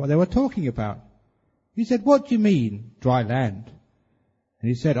not know what they were talking about. He said, what do you mean, dry land? And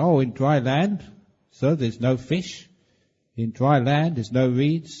he said, in dry land, so there's no fish. In dry land, there's no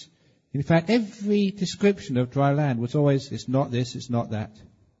reeds. In fact, every description of dry land was always, it's not this, it's not that.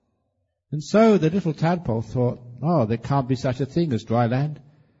 And so the little tadpole thought, there can't be such a thing as dry land.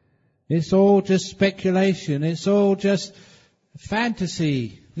 It's all just speculation. It's all just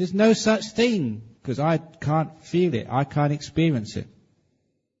fantasy. There's no such thing, because I can't feel it. I can't experience it.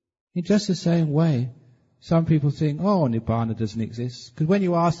 In just the same way, some people think, Nibbana doesn't exist. Because when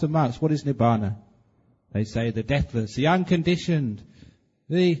you ask the monks, what is Nibbana? They say the deathless, the unconditioned,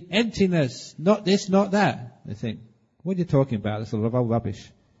 the emptiness, not this, not that. They think, what are you talking about? That's a lot of old rubbish.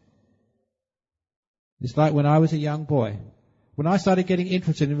 It's like when I was a young boy. When I started getting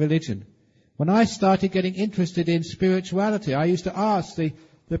interested in religion, when I started getting interested in spirituality, I used to ask the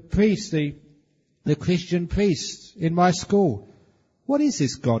priest, the Christian priest in my school, what is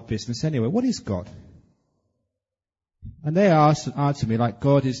this God business anyway? What is God? And they answer me like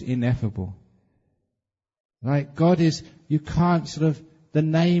God is ineffable. Like God is, you can't sort of, the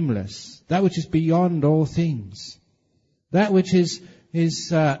nameless, that which is beyond all things. That which is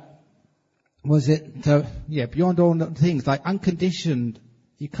beyond all things, like unconditioned.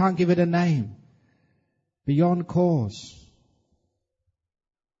 You can't give it a name. Beyond cause.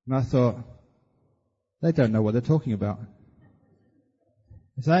 And I thought, they don't know what they're talking about.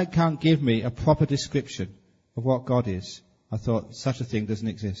 If they can't give me a proper description of what God is, I thought such a thing doesn't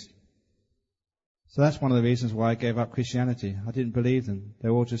exist. So that's one of the reasons why I gave up Christianity. I didn't believe them. They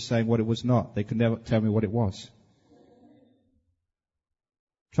were all just saying what it was not. They could never tell me what it was.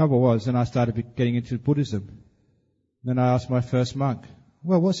 Trouble was, then I started getting into Buddhism. Then I asked my first monk,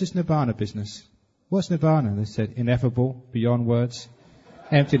 well, what's this Nibbana business? What's Nibbana? They said, ineffable, beyond words,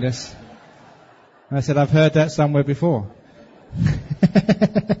 emptiness. And I said, I've heard that somewhere before.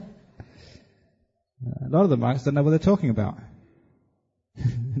 A lot of the monks don't know what they're talking about.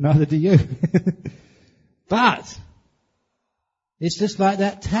 Neither do you. But it's just like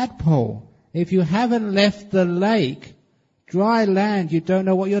that tadpole. If you haven't left the lake, dry land, you don't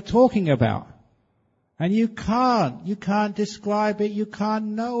know what you're talking about. And you can't describe it, you can't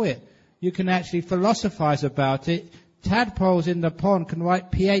know it. You can actually philosophize about it. Tadpoles in the pond can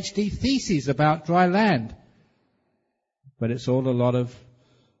write PhD theses about dry land. But it's all a lot of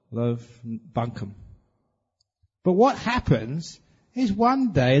bunkum. But what happens is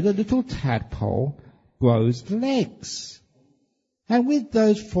one day the little tadpole grows legs. And with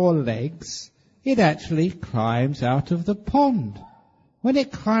those 4 legs, it actually climbs out of the pond. When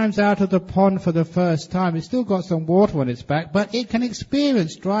it climbs out of the pond for the first time, it's still got some water on its back, but it can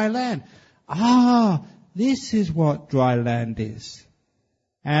experience dry land. This is what dry land is.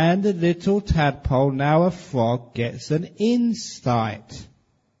 And the little tadpole, now a frog, gets an insight.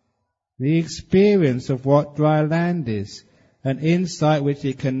 The experience of what dry land is. An insight which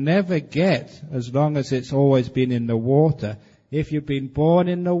it can never get as long as it's always been in the water. If you've been born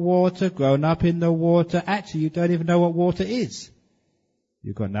in the water, grown up in the water, actually you don't even know what water is.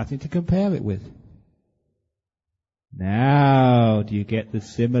 You've got nothing to compare it with. Now, do you get the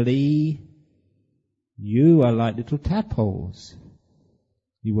simile? You are like little tadpoles.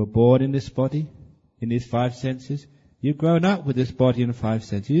 You were born in this body, in these 5 senses. You've grown up with this body and 5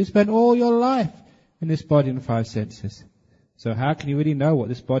 senses. You spent all your life in this body and 5 senses. So how can you really know what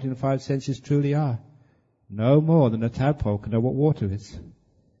this body and 5 senses truly are? No more than a tadpole can know what water is.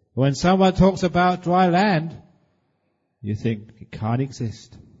 When someone talks about dry land, you think it can't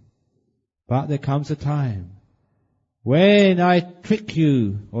exist. But there comes a time when I trick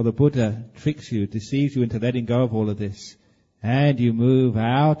you, or the Buddha tricks you, deceives you into letting go of all of this, and you move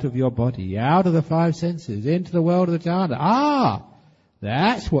out of your body, out of the 5 senses, into the world of the jhana.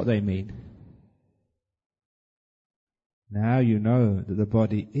 That's what they mean. Now you know that the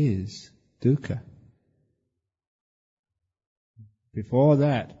body is dukkha. Before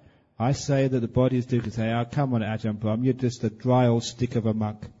that, I say that the body is dukkha. Say, come on, Ajahn Brahm, you're just a dry old stick of a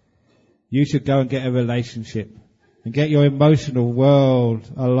monk. You should go and get a relationship and get your emotional world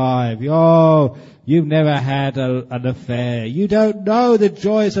alive. You've never had an affair. You don't know the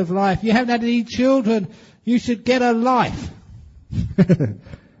joys of life. You haven't had any children. You should get a life.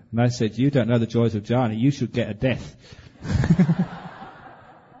 And I said, you don't know the joys of jhana. You should get a death.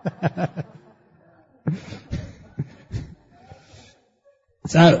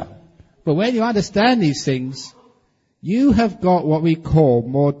 But when you understand these things, you have got what we call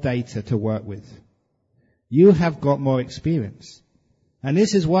more data to work with. You have got more experience. And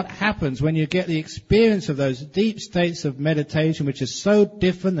this is what happens when you get the experience of those deep states of meditation, which is so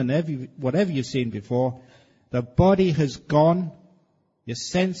different than whatever you've seen before. The body has gone. Your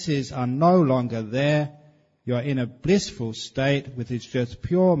senses are no longer there. You're in a blissful state which is just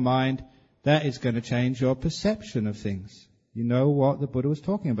pure mind. That is going to change your perception of things. You know what the Buddha was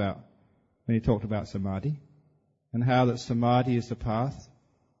talking about when he talked about samadhi, and how that samadhi is the path.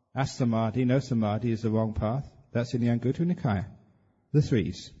 Asamadhi, no samadhi, is the wrong path. That's in the Anguttara Nikaya, the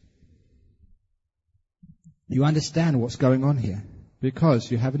 3s. You understand what's going on here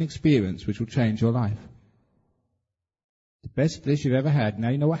because you have an experience which will change your life. The best bliss you've ever had. Now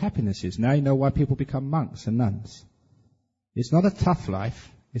you know what happiness is. Now you know why people become monks and nuns. It's not a tough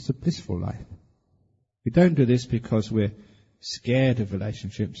life. It's a blissful life. We don't do this because we're scared of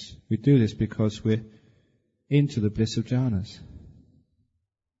relationships. We do this because we're into the bliss of jhanas.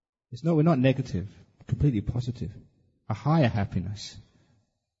 We're not negative, completely positive. A higher happiness,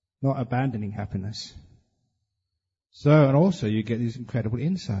 not abandoning happiness. And also you get these incredible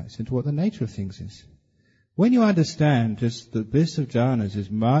insights into what the nature of things is. When you understand just the bliss of jhanas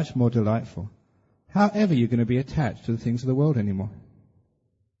is much more delightful, how ever you're going to be attached to the things of the world anymore.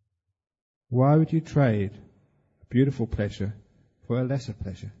 Why would you trade a beautiful pleasure for a lesser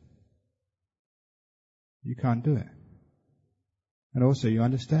pleasure? You can't do it. And also you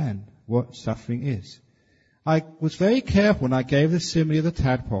understand what suffering is. I was very careful when I gave the simile of the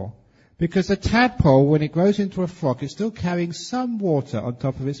tadpole, because the tadpole, when it grows into a frog, is still carrying some water on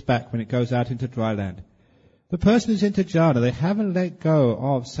top of its back when it goes out into dry land. The person who's into jhana, they haven't let go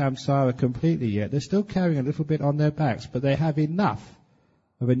of samsara completely yet. They're still carrying a little bit on their backs, but they have enough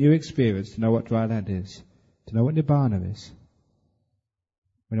of a new experience to know what dry land is, to know what nibbana is,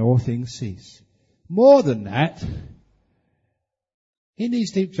 when all things cease. More than that, in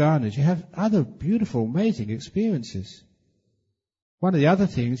these deep jhanas, you have other beautiful, amazing experiences. One of the other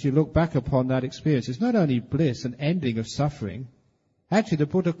things you look back upon that experience is not only bliss and ending of suffering. Actually, the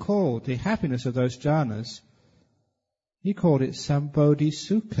Buddha called the happiness of those jhanas, he called it sambodhi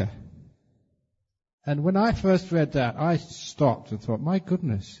sukha. And when I first read that, I stopped and thought, my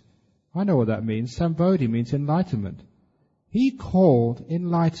goodness, I know what that means. Sambodhi means enlightenment. He called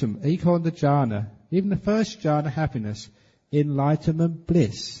enlightenment, he called the jhana, even the first jhana happiness, enlightenment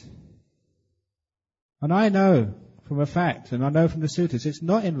bliss. And I know from a fact, and I know from the sutras, it's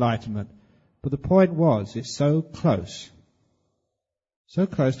not enlightenment, but the point was, it's so close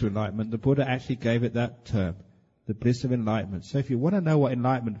to enlightenment, the Buddha actually gave it that term, the bliss of enlightenment. So if you want to know what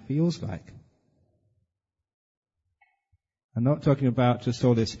enlightenment feels like, I'm not talking about just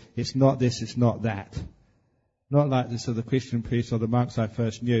all this, it's not that. Not like this of the Christian priests or the monks I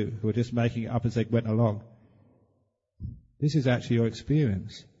first knew, who were just making it up as they went along. This is actually your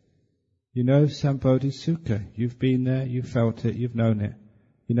experience. You know Sambodhi Sukha. You've been there, you've felt it, you've known it.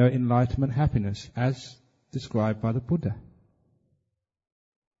 You know enlightenment happiness, as described by the Buddha.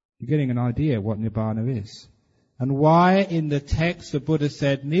 You're getting an idea what Nibbana is. And why in the text the Buddha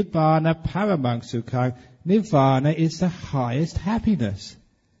said, Nibbana paramang sukhang, Nirvana is the highest happiness.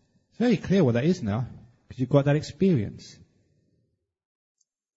 It's very clear what that is now, because you've got that experience.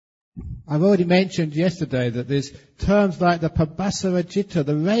 I've already mentioned yesterday that there's terms like the pabhasara citta,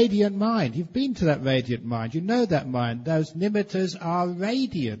 the radiant mind. You've been to that radiant mind. You know that mind. Those nimittas are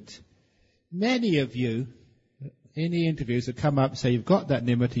radiant. Many of you in the interviews have come up and say you've got that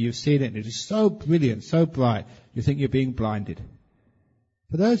nimitta, you've seen it, and it is so brilliant, so bright, you think you're being blinded.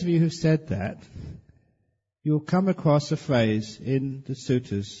 For those of you who've said that, you'll come across a phrase in the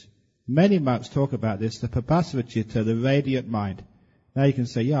sutras. Many monks talk about this, the pabhasara citta, the radiant mind. Now you can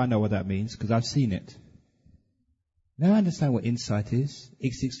say, yeah, I know what that means, because I've seen it. Now I understand what insight is.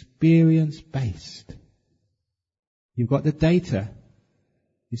 It's experience-based. You've got the data.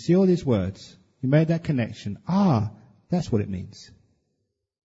 You see all these words. You made that connection. That's what it means.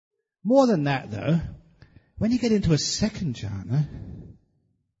 More than that, though, when you get into a second jhana,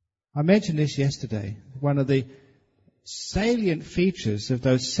 I mentioned this yesterday, one of the salient features of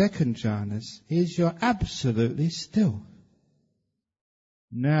those second jhanas is you're absolutely still.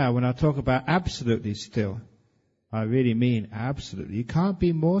 Now, when I talk about absolutely still, I really mean absolutely. You can't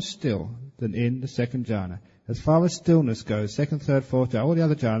be more still than in the second jhana. As far as stillness goes, second, third, fourth jhana, all the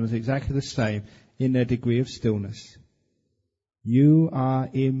other jhanas are exactly the same in their degree of stillness. You are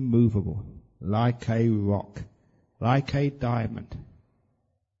immovable, like a rock, like a diamond.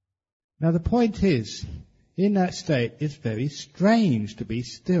 Now the point is, in that state, it's very strange to be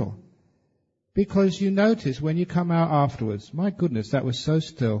still. Because you notice when you come out afterwards, my goodness, that was so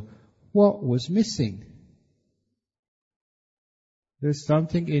still. What was missing? There's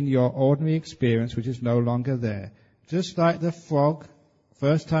something in your ordinary experience which is no longer there. Just like the frog,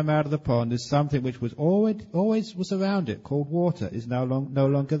 first time out of the pond, there's something which was always was around it, called water, is no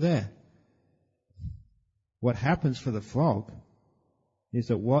longer there. What happens for the frog is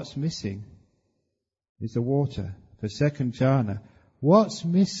that what's missing is the water. For second jhana, what's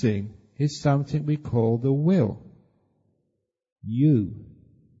missing is something we call the will. You.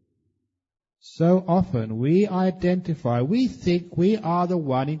 So often we think we are the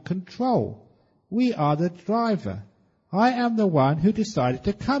one in control. We are the driver. I am the one who decided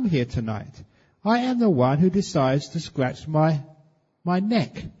to come here tonight. I am the one who decides to scratch my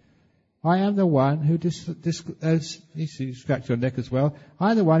neck. I am the one who you scratch your neck as well.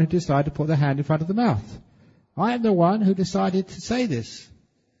 I am the one who decided to put the hand in front of the mouth. I am the one who decided to say this.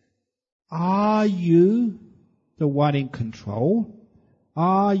 Are you the one in control?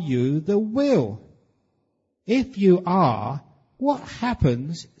 Are you the will? If you are, what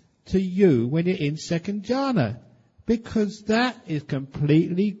happens to you when you're in second jhana? Because that is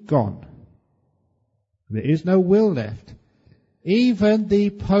completely gone. There is no will left. Even the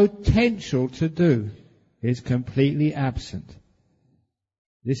potential to do is completely absent.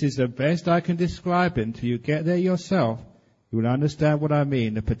 This is the best I can describe it. Until you get there yourself, you will understand what I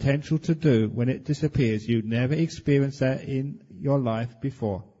mean. The potential to do, when it disappears, you've never experienced that in your life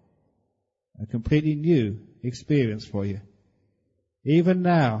before. A completely new experience for you. Even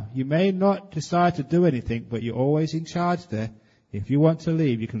now, you may not decide to do anything, but you're always in charge there. If you want to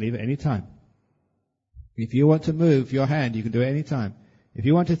leave, you can leave at any time. If you want to move your hand, you can do it any time. If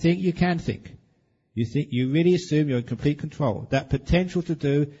you want to think, you can think. You really assume you're in complete control. That potential to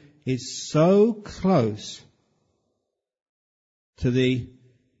do is so close to the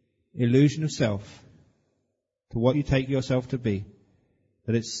illusion of self, to what you take yourself to be,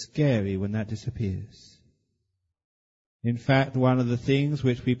 that it's scary when that disappears. In fact, one of the things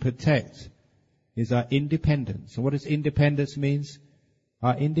which we protect is our independence. And what does independence mean?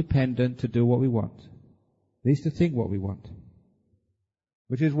 Our independence to do what we want. At least to think what we want.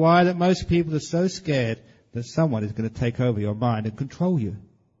 Which is why that most people are so scared that someone is going to take over your mind and control you.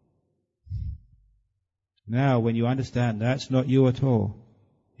 Now, when you understand that's not you at all,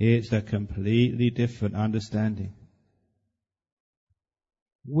 it's a completely different understanding.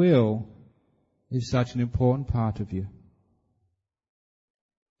 Will is such an important part of you.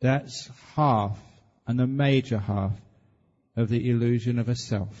 That's half, and the major half, of the illusion of a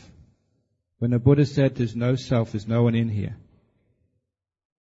self. When the Buddha said there's no self, there's no one in here.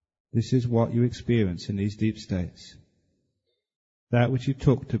 This is what you experience in these deep states. That which you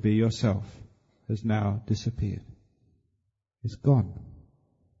took to be yourself has now disappeared. It's gone.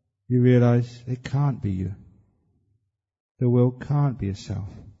 You realize it can't be you. The will can't be a self.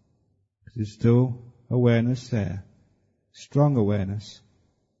 Because there's still awareness there. Strong awareness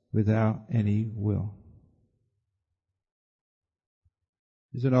without any will.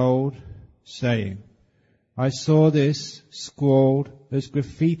 There's an old saying. I saw this scrawled as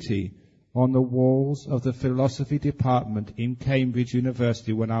graffiti on the walls of the philosophy department in Cambridge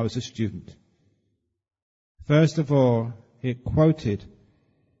University when I was a student. First of all, it quoted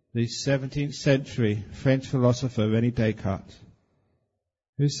the 17th century French philosopher René Descartes,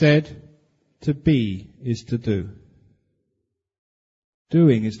 who said, to be is to do.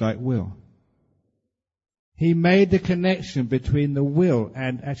 Doing is like will. He made the connection between the will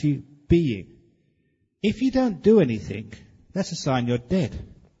and actually being. If you don't do anything, that's a sign you're dead.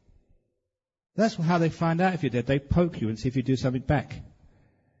 That's how they find out if you're dead. They poke you and see if you do something back.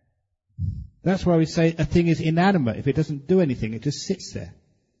 That's why we say a thing is inanimate. If it doesn't do anything, it just sits there.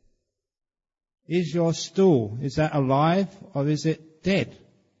 Is your stool, is that alive or is it dead?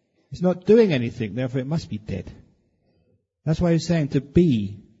 It's not doing anything, therefore it must be dead. That's why he's saying to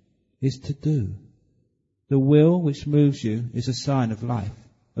be is to do. The will which moves you is a sign of life,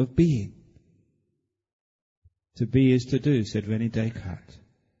 of being. To be is to do, said René Descartes.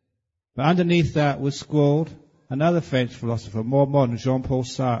 But underneath that was scrawled another French philosopher, more modern, Jean-Paul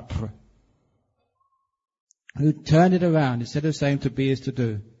Sartre, who turned it around. Instead of saying to be is to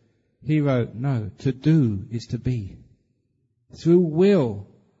do, he wrote, no, to do is to be. Through will,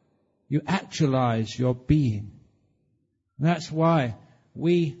 you actualize your being. And that's why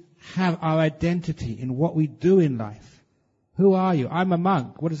we have our identity in what we do in life. Who are you? I'm a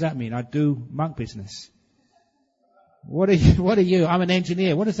monk. What does that mean? I do monk business. What are you? I'm an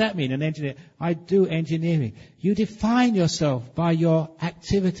engineer. What does that mean, an engineer? I do engineering. You define yourself by your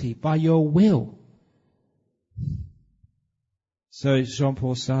activity, by your will. So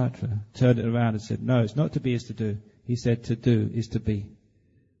Jean-Paul Sartre turned it around and said, no, it's not to be is to do. He said to do is to be.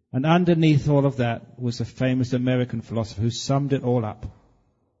 And underneath all of that was a famous American philosopher who summed it all up.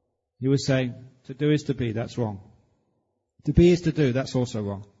 He was saying, to do is to be, that's wrong. To be is to do, that's also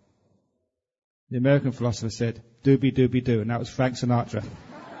wrong. The American philosopher said, doobie doobie do, and that was Frank Sinatra.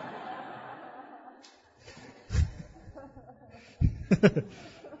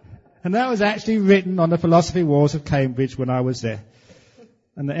 And that was actually written on the philosophy walls of Cambridge when I was there.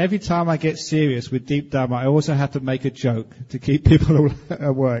 And every time I get serious with deep Dhamma, I also have to make a joke to keep people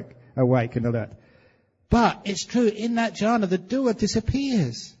awake and alert. But it's true, in that jhana, the doer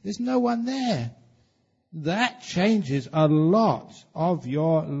disappears. There's no one there. That changes a lot of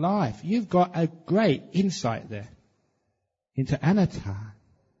your life. You've got a great insight there into anatta.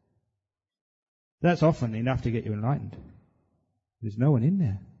 That's often enough to get you enlightened. There's no one in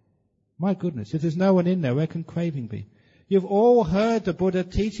there. My goodness, if there's no one in there, where can craving be? You've all heard the Buddha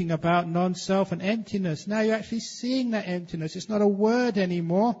teaching about non-self and emptiness. Now you're actually seeing that emptiness. It's not a word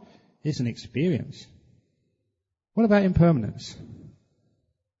anymore. It's an experience. What about impermanence?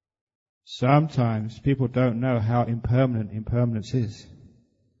 Sometimes people don't know how impermanent impermanence is.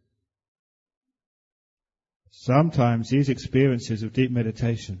 Sometimes these experiences of deep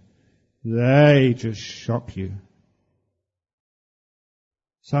meditation, they just shock you.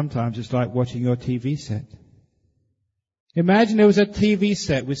 Sometimes it's like watching your TV set. Imagine there was a TV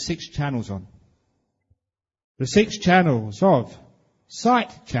set with 6 channels on. The 6 channels of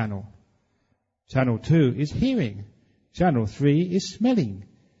sight channel. Channel 2 is hearing. Channel 3 is smelling.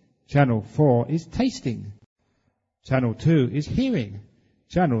 Channel 4 is tasting. Channel 2 is hearing.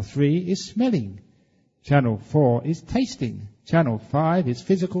 Channel 3 is smelling. Channel 4 is tasting. Channel 5 is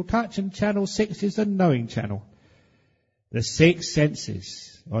physical touch. And Channel 6 is the knowing channel. The 6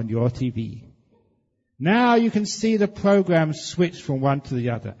 senses on your TV. Now you can see the programs switch from one to the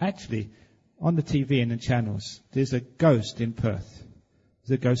other. Actually, on the TV and the channels, there's a ghost in Perth.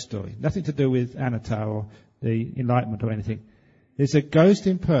 There's a ghost story. Nothing to do with anatta or the enlightenment or anything. There's a ghost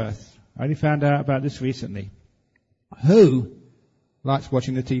in Perth. I only found out about this recently. Who likes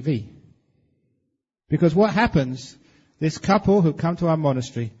watching the TV? Because what happens, this couple who come to our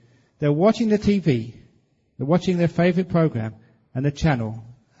monastery, they're watching the TV, they're watching their favourite program, and the channel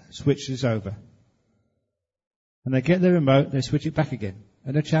switches over. And they get the remote, they switch it back again,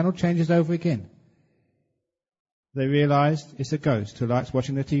 and the channel changes over again. They realize it's a ghost who likes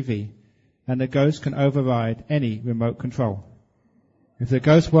watching the TV, and the ghost can override any remote control. If the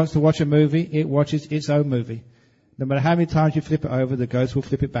ghost wants to watch a movie, it watches its own movie. No matter how many times you flip it over, the ghost will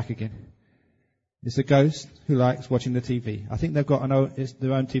flip it back again. It's a ghost who likes watching the TV. I think they've got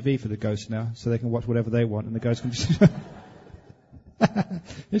their own TV for the ghost now, so they can watch whatever they want, and the ghost can just...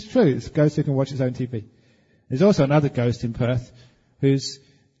 It's true, it's a ghost who can watch his own TV. There's also another ghost in Perth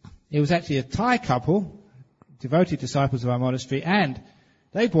it was actually a Thai couple, devoted disciples of our monastery, and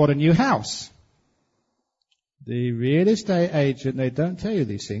they bought a new house. The real estate agent, they don't tell you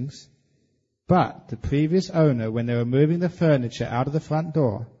these things, but the previous owner, when they were moving the furniture out of the front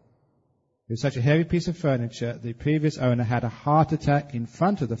door, it was such a heavy piece of furniture, the previous owner had a heart attack in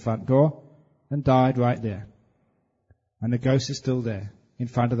front of the front door and died right there. And the ghost is still there, in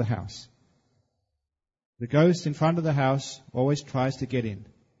front of the house. The ghost in front of the house always tries to get in.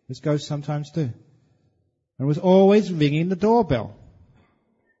 This ghost sometimes do. And was always ringing the doorbell.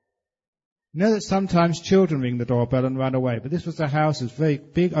 You know that sometimes children ring the doorbell and run away, but this was the house, it was a very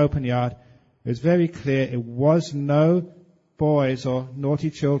big open yard. It was very clear it was no boys or naughty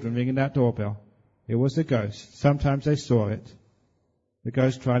children ringing that doorbell. It was the ghost. Sometimes they saw it. The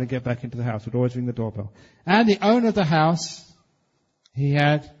ghost trying to get back into the house would always ring the doorbell. And the owner of the house, he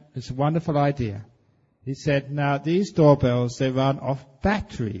had this wonderful idea. He said, now these doorbells, they run off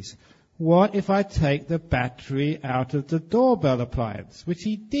batteries. What if I take the battery out of the doorbell appliance? Which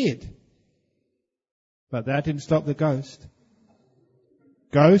he did. But that didn't stop the ghost.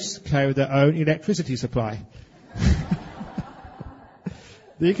 Ghosts carry their own electricity supply.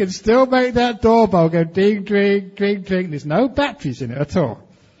 You can still make that doorbell go ding, ding, ding, ding. There's no batteries in it at all.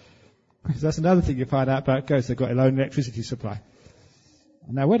 That's another thing you find out about ghosts. They've got their own electricity supply.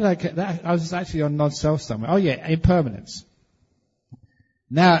 Now, where did I get that? I was actually on non-self somewhere. Oh, yeah, impermanence.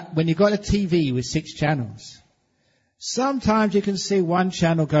 Now, when you've got a TV with 6 channels, sometimes you can see one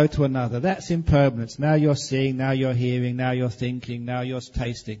channel go to another. That's impermanence. Now you're seeing, now you're hearing, now you're thinking, now you're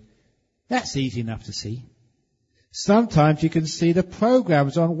tasting. That's easy enough to see. Sometimes you can see the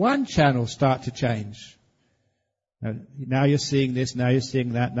programs on one channel start to change. Now you're seeing this, now you're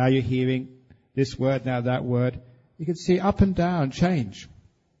seeing that, now you're hearing this word, now that word. You can see up and down change,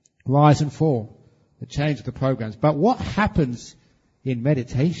 rise and fall, the change of the programs. But what happens in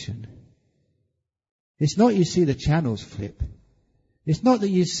meditation? It's not you see the channels flip. It's not that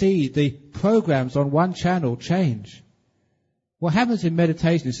you see the programs on one channel change. What happens in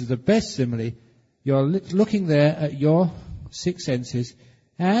meditation, this is the best simile, you're looking there at your 6 senses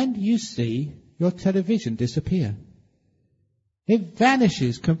and you see your television disappear. It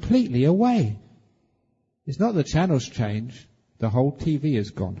vanishes completely away. It's not the channels change, the whole TV is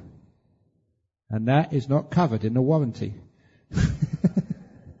gone. And that is not covered in the warranty.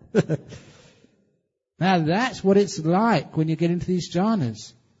 Now that's what it's like when you get into these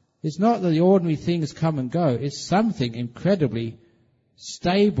jhanas. It's not that the ordinary things come and go. It's something incredibly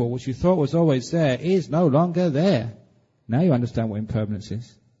stable, which you thought was always there, is no longer there. Now you understand what impermanence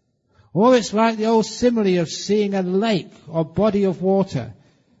is. Or it's like the old simile of seeing a lake or body of water,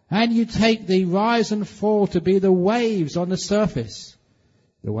 and you take the rise and fall to be the waves on the surface.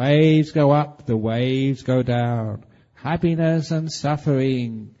 The waves go up, the waves go down. Happiness and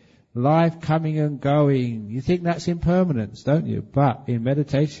suffering, life coming and going. You think that's impermanence, don't you? But in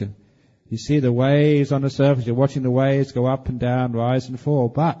meditation, you see the waves on the surface, you're watching the waves go up and down, rise and fall,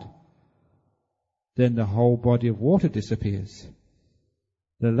 but then the whole body of water disappears.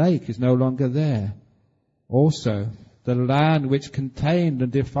 The lake is no longer there. Also, the land which contained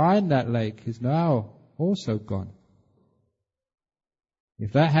and defined that lake is now also gone.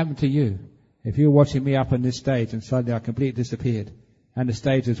 If that happened to you, if you were watching me up on this stage and suddenly I completely disappeared, and the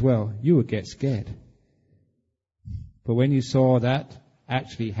stage as well, you would get scared. But when you saw that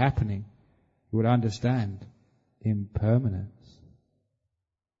actually happening, you would understand impermanence.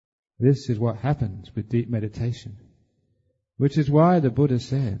 This is what happens with deep meditation. Which is why the Buddha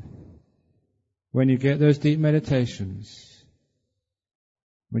said, when you get those deep meditations,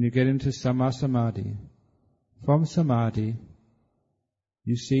 when you get into samadhi, from samadhi,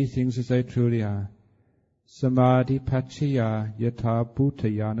 you see things as they truly are. Samadhi pachaya yatha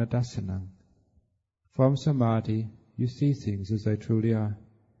bhutayana dasanam. From samadhi, you see things as they truly are.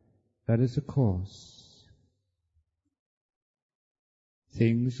 That is the cause.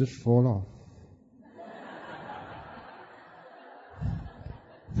 Things just fall off.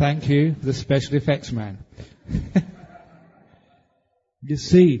 Thank you, the special effects man. You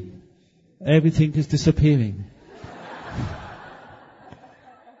see, everything is disappearing.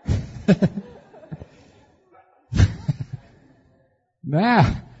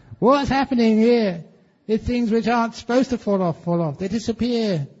 Now, what's happening here is things which aren't supposed to fall off. They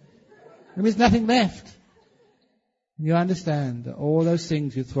disappear. And there's nothing left. You understand that all those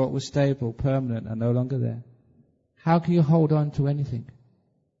things you thought were stable, permanent, are no longer there. How can you hold on to anything?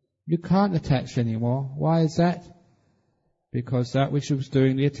 You can't attach anymore. Why is that? Because that which was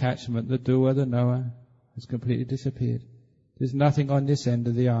doing the attachment, the doer, the knower, has completely disappeared. There's nothing on this end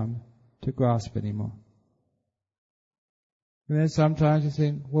of the arm to grasp anymore. And then sometimes you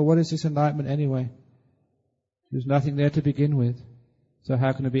think, well, what is this enlightenment anyway? There's nothing there to begin with. So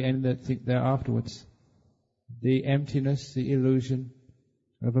how can there be anything there afterwards? The emptiness, the illusion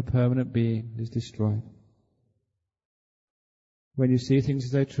of a permanent being is destroyed. When you see things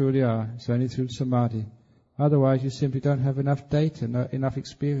as they truly are, it's only through samadhi. Otherwise you simply don't have enough data, enough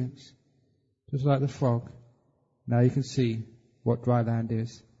experience. Just like the frog. Now you can see what dry land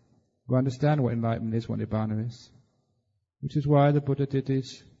is. You understand what enlightenment is, what nibbana is. Which is why the Buddha did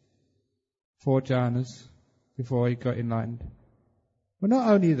his 4 jhanas before he got enlightened. But not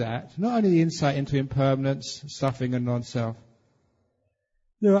only that, not only the insight into impermanence, suffering and non-self,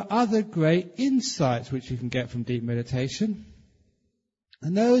 there are other great insights which you can get from deep meditation.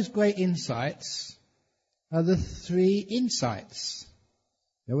 And those great insights are the 3 insights.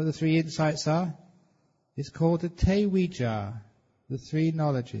 You know what the 3 insights are? It's called the Tevijja, the 3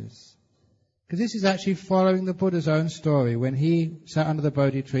 knowledges. Because this is actually following the Buddha's own story. When he sat under the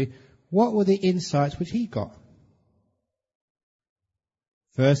Bodhi tree, what were the insights which he got?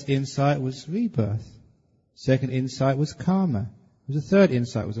 First insight was rebirth. Second insight was karma. The third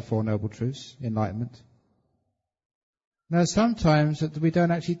insight was the 4 Noble Truths, enlightenment. Now sometimes we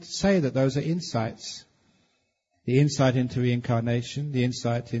don't actually say that those are insights. The insight into reincarnation, the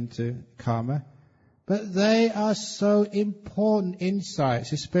insight into karma. But they are so important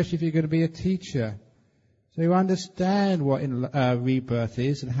insights, especially if you're going to be a teacher. So you understand what rebirth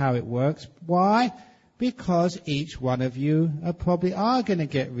is and how it works. Why? Because each one of you probably are going to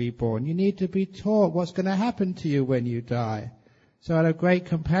get reborn. You need to be taught what's going to happen to you when you die. So out of great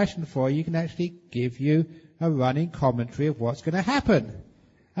compassion for you, can actually give you a running commentary of what's going to happen.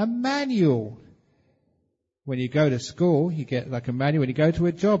 A manual. When you go to school, you get like a manual. When you go to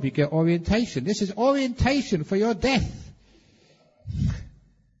a job, you get orientation. This is orientation for your death.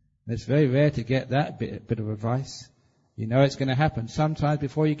 It's very rare to get that bit of advice. You know it's going to happen. Sometimes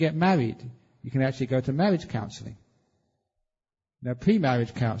before you get married, you can actually go to marriage counseling. Now,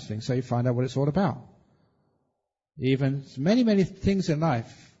 pre-marriage counseling, so you find out what it's all about. Even many, many things in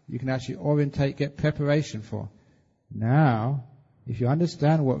life you can actually orientate, get preparation for. Now, if you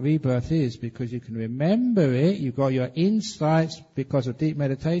understand what rebirth is, because you can remember it, you've got your insights because of deep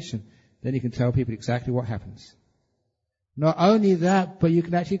meditation, then you can tell people exactly what happens. Not only that, but you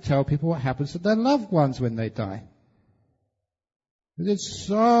can actually tell people what happens to their loved ones when they die. There's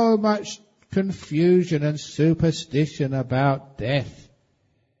so much confusion and superstition about death.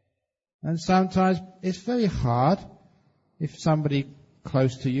 And sometimes it's very hard if somebody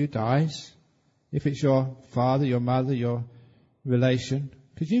close to you dies, if it's your father, your mother, your relation,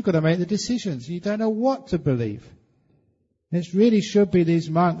 because you've got to make the decisions. You don't know what to believe. It really should be these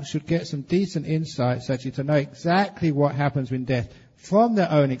monks should get some decent insights actually to know exactly what happens in death from their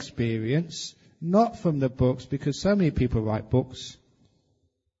own experience, not from the books, because so many people write books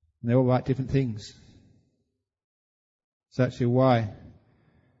and they all write different things. It's actually why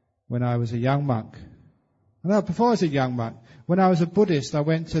when I was a young monk, no, before I was a young monk, when I was a Buddhist, I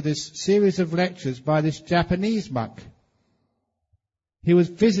went to this series of lectures by this Japanese monk. He was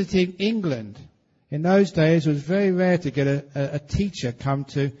visiting England. In those days, it was very rare to get a teacher come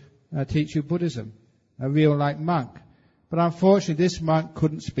to teach you Buddhism, a real like monk. But unfortunately, this monk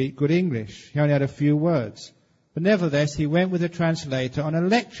couldn't speak good English. He only had a few words. But nevertheless, he went with a translator on a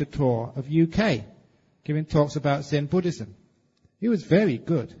lecture tour of UK, giving talks about Zen Buddhism. He was very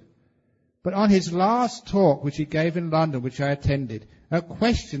good. But on his last talk, which he gave in London, which I attended, at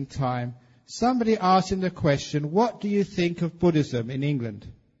question time, somebody asked him the question, what do you think of Buddhism in England?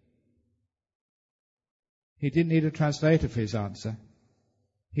 He didn't need a translator for his answer.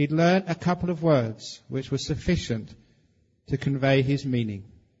 He'd learned a couple of words which were sufficient to convey his meaning.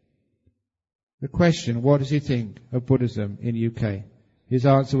 The question, what does he think of Buddhism in UK? His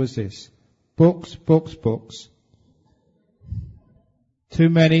answer was this: books, books, books. Too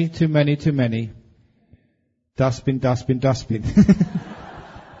many, too many, too many. Dustbin, dustbin, dustbin.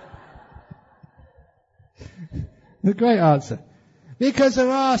 A great answer. Because there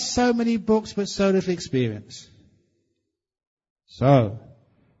are so many books but so little experience. So,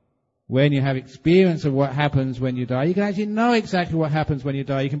 when you have experience of what happens when you die, you can actually know exactly what happens when you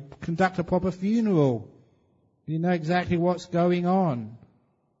die. You can conduct a proper funeral. You know exactly what's going on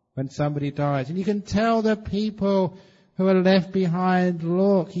when somebody dies. And you can tell the people who are left behind,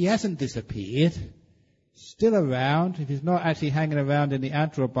 look, he hasn't disappeared. Still around. If he's not actually hanging around in the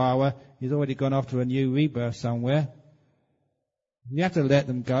Antrabawa, he's already gone off to a new rebirth somewhere. You have to let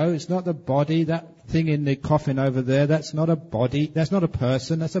them go. It's not the body, that thing in the coffin over there, that's not a body, that's not a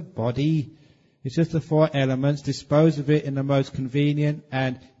person, that's a body. It's just the four elements. Dispose of it in the most convenient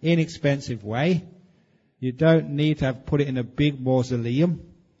and inexpensive way. You don't need to put it in a big mausoleum.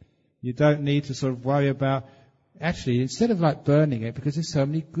 You don't need to sort of worry about, actually, instead of like burning it, because there's so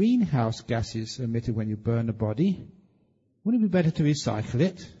many greenhouse gases emitted when you burn the body, wouldn't it be better to recycle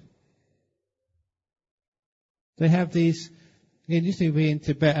it? They have these, it used to be in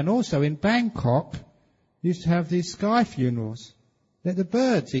Tibet and also in Bangkok, used to have these sky funerals. Let the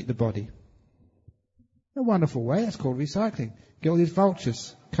birds eat the body. A wonderful way, that's called recycling. Get all these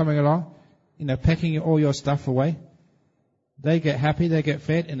vultures coming along, pecking all your stuff away. They get happy, they get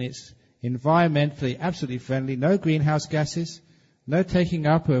fed, and it's environmentally absolutely friendly. No greenhouse gases, no taking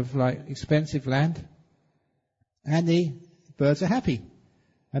up of like expensive land, and the birds are happy.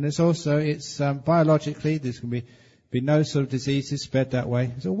 And it's also, biologically, there's going to be no sort of diseases spread that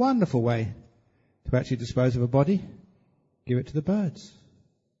way. It's a wonderful way to actually dispose of a body. Give it to the birds.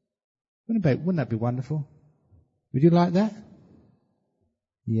 Wouldn't that be wonderful? Would you like that?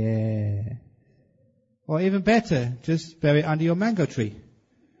 Yeah. Or even better, just bury it under your mango tree.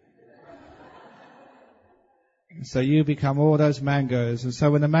 So you become all those mangoes. And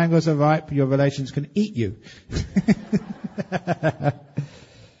so when the mangoes are ripe, your relations can eat you.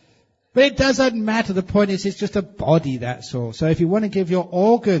 But it doesn't matter. The point is, it's just a body, that's all. So if you want to give your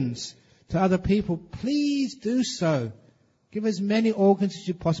organs to other people, please do so. Give as many organs as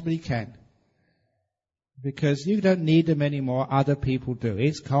you possibly can. Because you don't need them anymore, other people do.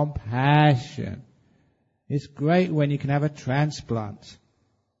 It's compassion. It's great when you can have a transplant.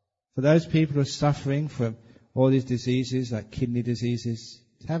 For those people who are suffering from all these diseases, like kidney diseases,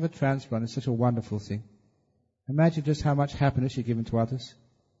 to have a transplant is such a wonderful thing. Imagine just how much happiness you're giving to others.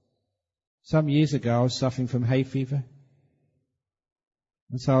 Some years ago, I was suffering from hay fever.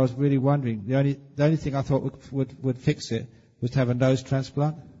 And so I was really wondering, the only thing I thought would fix it was to have a nose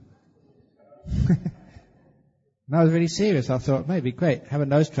transplant. And I was really serious. I thought, maybe great, have a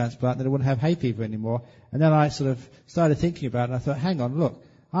nose transplant, then I wouldn't have hay fever anymore. And then I sort of started thinking about it, and I thought, hang on, look,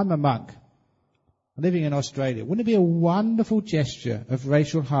 I'm a monk. I'm living in Australia. Wouldn't it be a wonderful gesture of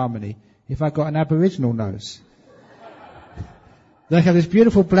racial harmony if I got an Aboriginal nose? They have this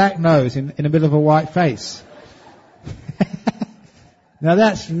beautiful black nose in the middle of a white face. Now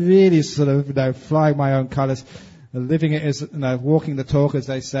that's really sort of, flying my own colours, living it as, walking the talk, as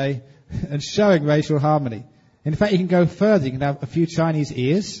they say, and showing racial harmony. In fact, you can go further. You can have a few Chinese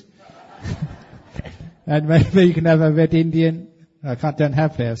ears. And maybe you can have a red Indian. Don't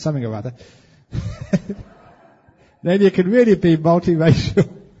have hair, something or other. Then you can really be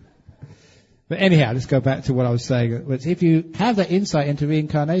multiracial. But anyhow, let's go back to what I was saying. If you have that insight into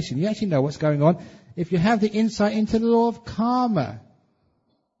reincarnation, you actually know what's going on. If you have the insight into the law of karma,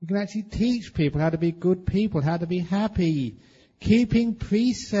 you can actually teach people how to be good people, how to be happy. Keeping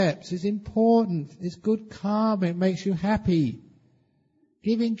precepts is important. It's good karma. It makes you happy.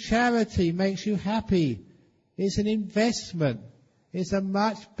 Giving charity makes you happy. It's an investment. It's a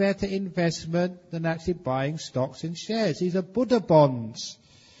much better investment than actually buying stocks and shares. These are Buddha bonds.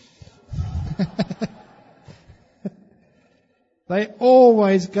 They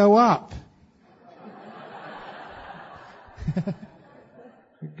always go up.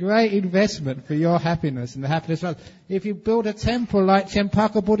 A great investment for your happiness and the happiness of others. If you build a temple like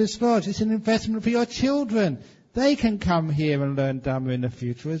Chempaka Buddhist Lodge, it's an investment for your children. they can come here and learn Dhamma in the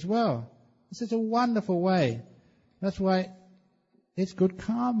future as well. This is a wonderful way. That's why it's good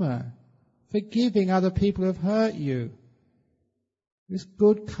karma. Forgiving other people who have hurt you. It's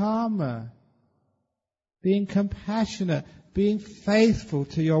good karma. Being compassionate, being faithful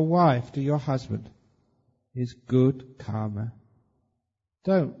to your wife, to your husband, is good karma.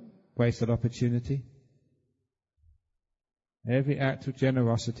 Don't waste that opportunity. Every act of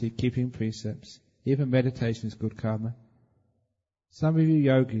generosity, keeping precepts, even meditation is good karma. Some of you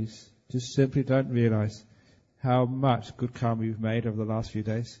yogis just simply don't realize how much good karma you've made over the last few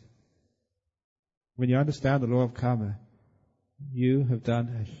days. When you understand the law of karma, you have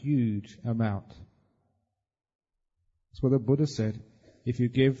done a huge amount. That's what the Buddha said. If you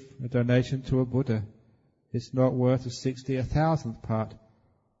give a donation to a Buddha, it's not worth a 1,000th part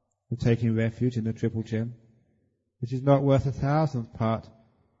of taking refuge in the Triple Gem. Which is not worth 1,000th part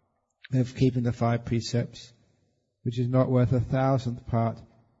of keeping the 5 precepts. Which is not worth 1,000th part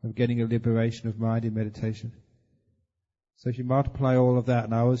of getting a liberation of mind in meditation. So if you multiply all of that,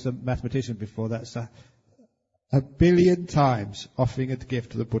 and I was a mathematician before, that's a billion times offering a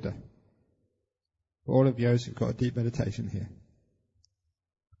gift to the Buddha. For all of those who've got a deep meditation here.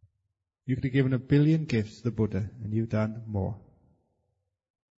 You could have given 1 billion gifts to the Buddha, and you've done more.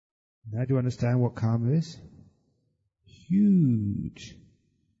 Now do you understand what karma is? Huge.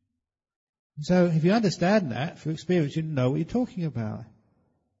 So if you understand that through experience, you know what you're talking about.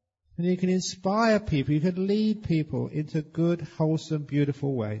 And you can inspire people, you can lead people into good, wholesome,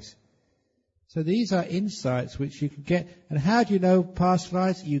 beautiful ways. So these are insights which you can get. And how do you know past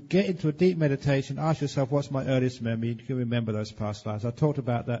lives? You get into a deep meditation, ask yourself, what's my earliest memory? You can remember those past lives. I talked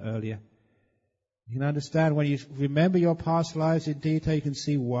about that earlier. You can understand when you remember your past lives in detail, you can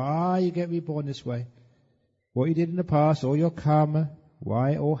see why you get reborn this way. What you did in the past, all your karma,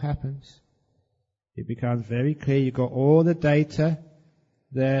 why it all happens. It becomes very clear. You've got all the data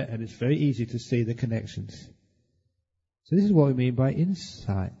there, and it's very easy to see the connections. So this is what we mean by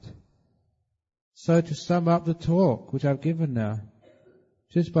insight. So to sum up the talk, which I've given now,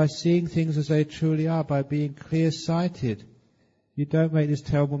 just by seeing things as they truly are, by being clear-sighted, you don't make these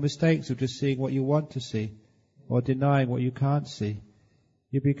terrible mistakes of just seeing what you want to see, or denying what you can't see.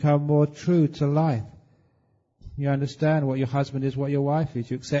 You become more true to life. You understand what your husband is, what your wife is.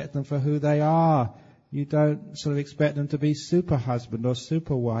 You accept them for who they are. You don't sort of expect them to be super husband or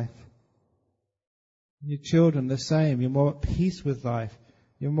super wife. Your children the same. You're more at peace with life.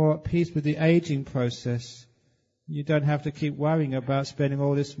 You're more at peace with the aging process. You don't have to keep worrying about spending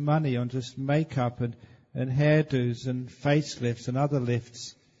all this money on just makeup and hairdos and facelifts and other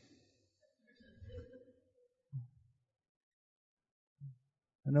lifts.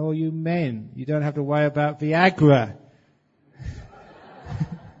 And all you men, you don't have to worry about Viagra.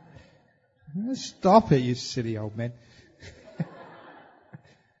 Stop it, you silly old men.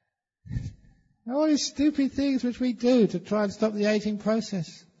 All these stupid things which we do to try and stop the aging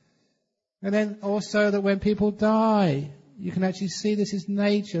process. And then also that when people die, you can actually see this is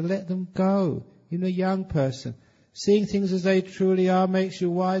nature, let them go. Even a young person. Seeing things as they truly are makes you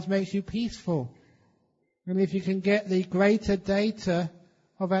wise, makes you peaceful. And if you can get the greater data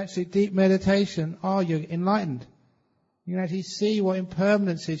of actually deep meditation, you're enlightened. You can actually see what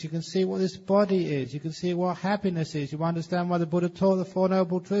impermanence is. You can see what this body is. You can see what happiness is. You understand why the Buddha taught the Four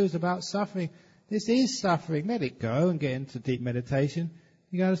Noble Truths about suffering. This is suffering. Let it go and get into deep meditation.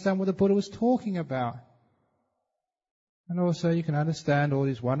 You can understand what the Buddha was talking about. And also you can understand all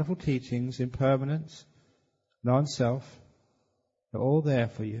these wonderful teachings, impermanence, non-self. They're all there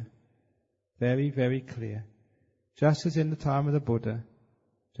for you. Very, very clear. Just as in the time of the Buddha,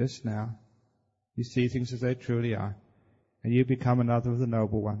 just now, you see things as they truly are. And you become another of the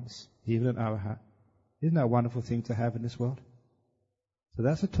noble ones, even an arahat. Isn't that a wonderful thing to have in this world? So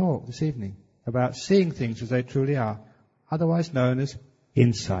that's a talk this evening about seeing things as they truly are, otherwise known as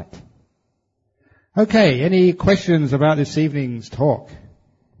insight. Okay, any questions about this evening's talk?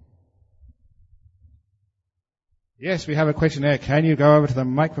 Yes, we have a question there. Can you go over to the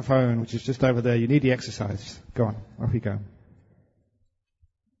microphone, which is just over there? You need the exercise. Go on, off you go.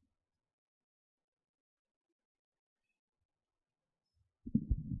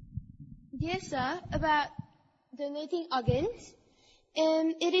 Dear sir, about donating organs,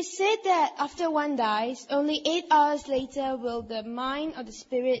 it is said that after one dies, only 8 hours later will the mind or the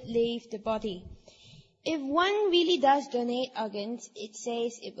spirit leave the body. If one really does donate organs, it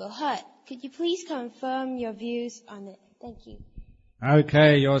says it will hurt. Could you please confirm your views on it? Thank you.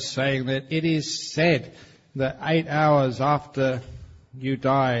 Okay, you're saying that it is said that 8 hours after you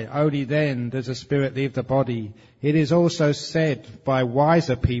die, only then does the spirit leave the body. It is also said by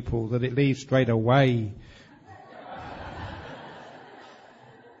wiser people that it leaves straight away.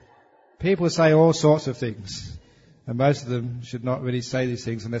 People say all sorts of things, and most of them should not really say these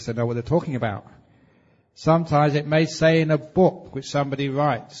things unless they know what they're talking about. Sometimes it may say in a book which somebody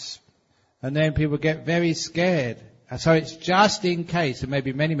writes, and then people get very scared. So it's just in case. There may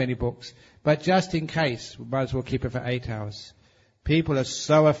be many, many books, but just in case, we might as well keep it for 8 hours. People are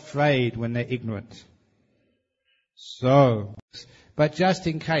so afraid when they're ignorant. But just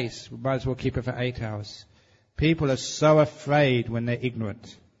in case, we might as well keep it for 8 hours. People are so afraid when they're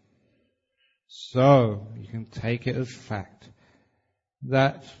ignorant. So, you can take it as fact.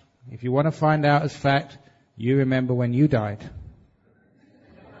 That, if you want to find out as fact, you remember when you died.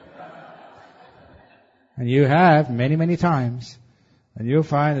 And you have many, many times. And you'll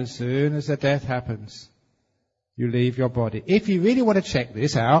find as soon as the death happens, you leave your body. If you really want to check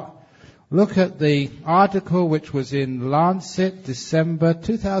this out, look at the article which was in Lancet, December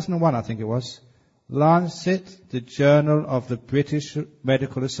 2001, I think it was. Lancet, the Journal of the British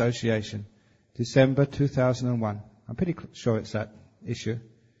Medical Association, December 2001. I'm pretty sure it's that issue.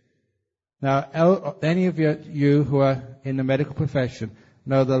 Now, any of you who are in the medical profession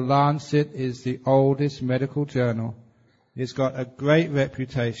know the Lancet is the oldest medical journal. It's got a great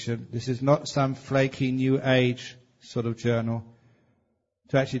reputation. This is not some flaky new age sort of journal.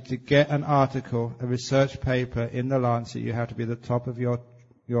 To get an article, a research paper in the Lancet, you have to be at the top of your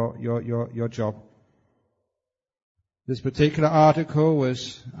job. This particular article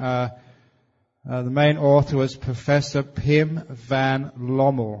was, the main author was Professor Pim van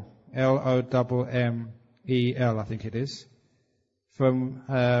Lommel, Lommel, I think it is, from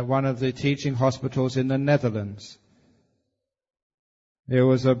one of the teaching hospitals in the Netherlands. It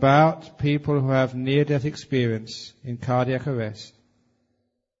was about people who have near-death experience in cardiac arrest.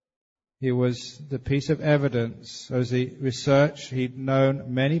 It was the piece of evidence, as the research, he'd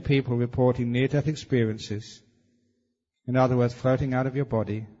known many people reporting near-death experiences. In other words, floating out of your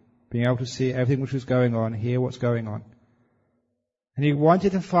body, being able to see everything which was going on, hear what's going on. And he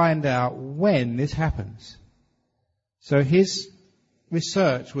wanted to find out when this happens. So his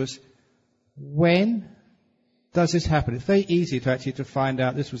research was, when does this happen? It's very easy to find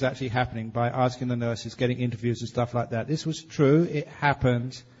out this was actually happening by asking the nurses, getting interviews and stuff like that. This was true, it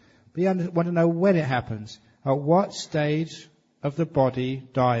happened. But you want to know when it happens. At what stage of the body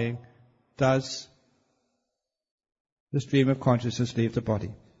dying does the stream of consciousness leave the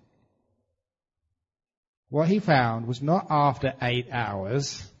body? What he found was not after 8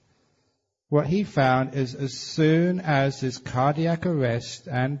 hours. What he found is as soon as there's cardiac arrest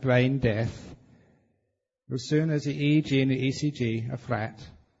and brain death, as soon as the EEG and the ECG are flat,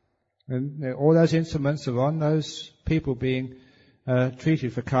 and all those instruments are on those people being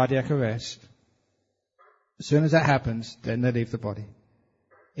treated for cardiac arrest, as soon as that happens, then they leave the body.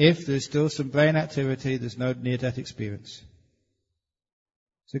 If there's still some brain activity, there's no near-death experience.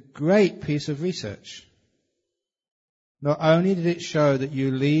 It's a great piece of research. Not only did it show that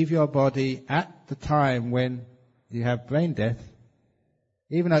you leave your body at the time when you have brain death,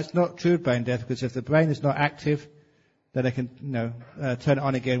 even though it's not true brain death, because if the brain is not active, then they can turn it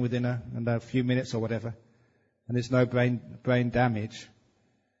on again within a few minutes or whatever, and there's no brain damage.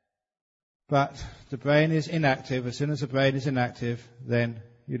 But the brain is inactive. As soon as the brain is inactive, then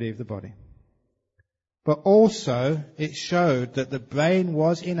you leave the body. But also, it showed that the brain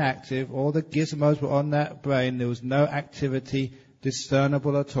was inactive. All the gizmos were on that brain. There was no activity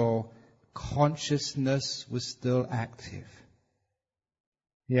discernible at all. Consciousness was still active.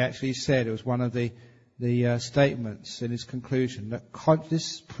 He actually said, it was one of the statements in his conclusion, that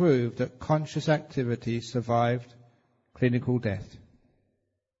this proved that conscious activity survived clinical death.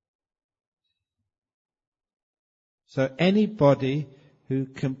 So anybody who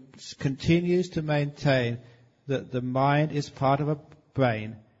continues to maintain that the mind is part of a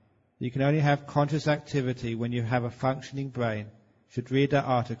brain, you can only have conscious activity when you have a functioning brain, should read that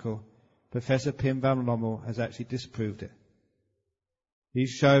article. Professor Pim van Lommel has actually disproved it. He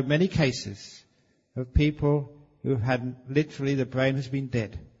showed many cases of people who had literally the brain has been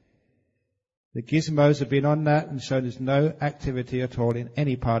dead. The gizmos have been on that and shown there's no activity at all in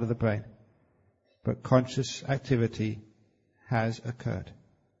any part of the brain. But conscious activity has occurred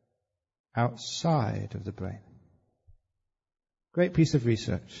outside of the brain. Great piece of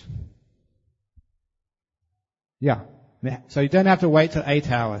research. Yeah. So you don't have to wait till 8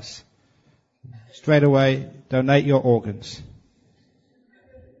 hours. Straight away, donate your organs.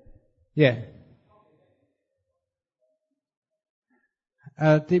 Yeah.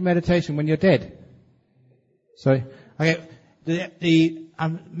 Deep meditation when you're dead. So, okay,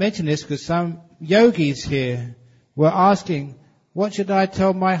 I'm mentioning this because some yogis here were asking, what should I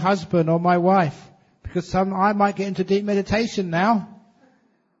tell my husband or my wife? Because I might get into deep meditation now.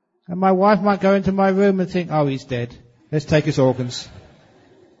 And my wife might go into my room and think, oh, he's dead. Let's take his organs.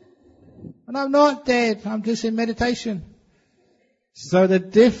 And I'm not dead. I'm just in meditation. So the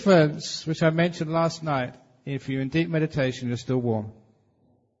difference, which I mentioned last night, if you're in deep meditation, you're still warm.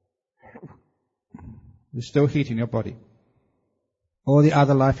 You're still heating your body. All the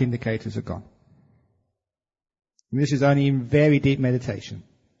other life indicators are gone. And this is only in very deep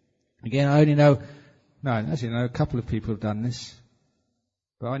actually know a couple of people have done this.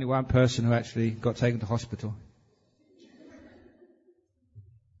 But only one person who actually got taken to hospital.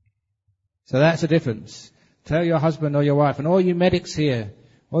 So that's the difference. Tell your husband or your wife, and all you medics here,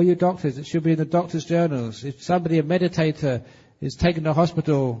 all you doctors, it should be in the doctor's journals. If somebody, a meditator, is taken to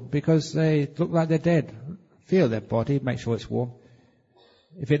hospital because they look like they're dead, feel their body, make sure it's warm.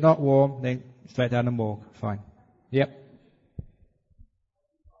 If it's not warm, then straight down the morgue. Fine. Yep.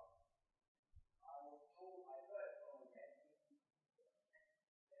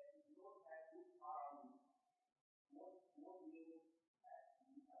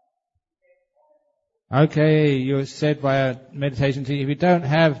 Okay, you said by a meditation teacher, if you don't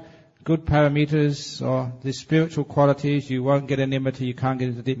have good parameters or the spiritual qualities, you won't get anonymity, you can't get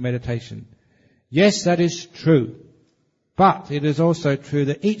into deep meditation. Yes, that is true. But it is also true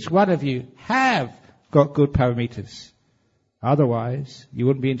that each one of you have got good parameters. Otherwise, you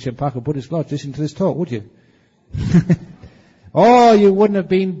wouldn't be in Chandako Buddhist Lodge listening to this talk, would you? Or you wouldn't have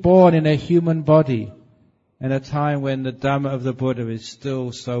been born in a human body in a time when the Dhamma of the Buddha is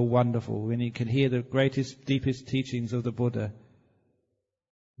still so wonderful, when you can hear the greatest, deepest teachings of the Buddha.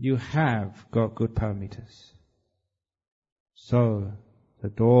 You have got good parameters. So, the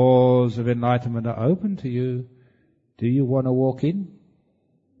doors of enlightenment are open to you. Do you want to walk in?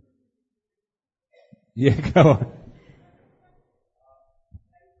 Yeah, go on.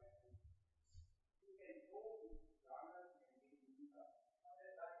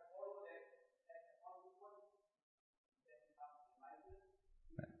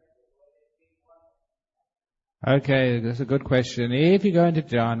 Okay, that's a good question. If you go into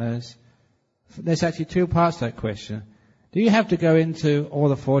jhanas, there's actually two parts to that question. Do you have to go into all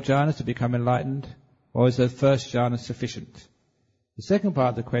the 4 jhanas to become enlightened? Or is the first jhana sufficient? The second part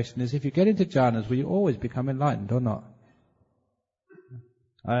of the question is, if you get into jhanas, will you always become enlightened or not?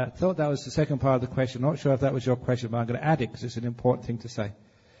 I thought that was the second part of the question. Not sure if that was your question, but I'm going to add it because it's an important thing to say.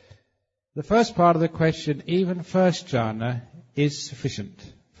 The first part of the question, even first jhana, is sufficient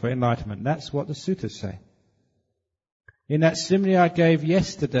for enlightenment. That's what the suttas say. In that simile I gave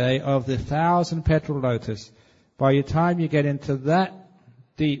yesterday of the 1,000-petal lotus, by the time you get into that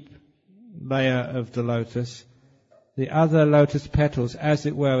deep layer of the lotus, the other lotus petals, as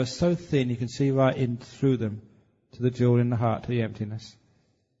it were, are so thin you can see right in through them to the jewel in the heart, to the emptiness.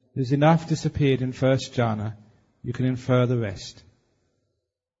 There's enough disappeared in first jhana, you can infer the rest.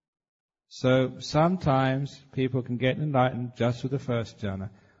 So sometimes people can get enlightened just with the first jhana.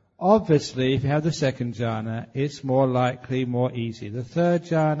 Obviously, if you have the second jhana, it's more likely, more easy. The third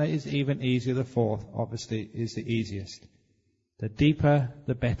jhana is even easier. The fourth, obviously, is the easiest. The deeper,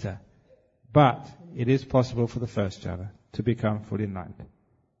 the better. But it is possible for the first jhana to become fully enlightened.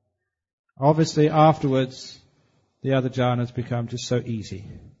 Obviously, afterwards, the other jhanas become just so easy.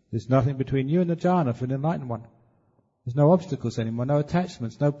 There's nothing between you and the jhana for an enlightened one. There's no obstacles anymore, no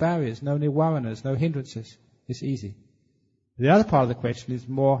attachments, no barriers, no nivaranas, no hindrances. It's easy. The other part of the question is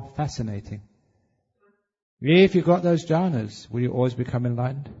more fascinating. If you've got those jhanas, will you always become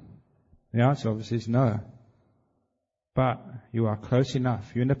enlightened? The answer obviously is no. But you are close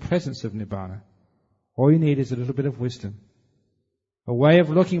enough. You're in the presence of Nibbana. All you need is a little bit of wisdom. A way of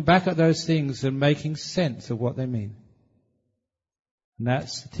looking back at those things and making sense of what they mean. And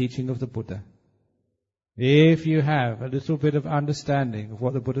that's the teaching of the Buddha. If you have a little bit of understanding of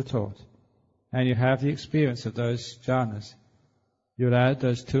what the Buddha taught, and you have the experience of those jhanas, you'll add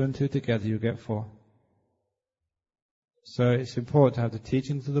those 2 and 2 together, you get 4. So it's important to have the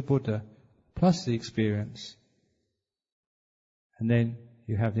teachings of the Buddha plus the experience, and then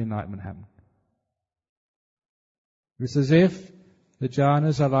you have the enlightenment happen. It's as if the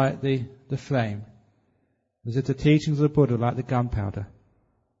jhanas are like the flame, as if the teachings of the Buddha are like the gunpowder.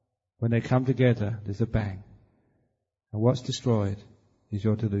 When they come together, there's a bang. And what's destroyed is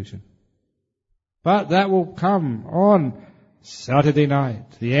your delusion. But that will come on Saturday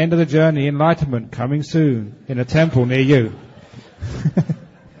night, the end of the journey, enlightenment coming soon in a temple near you.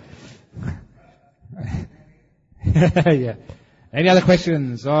 Yeah. Any other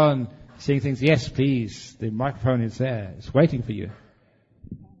questions on seeing things? Yes, please. The microphone is there. It's waiting for you.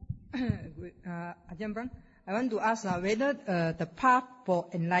 Ajahn Brahm, I want to ask whether the path for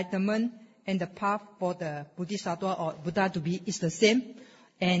enlightenment and the path for the Bodhisattva or Buddha to be is the same.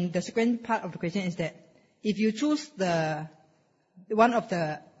 And the second part of the question is that if you choose the one of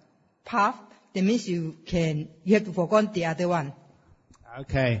the path, that means you have to forget the other one.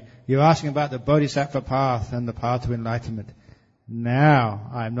 Okay, you're asking about the bodhisattva path and the path to enlightenment. Now,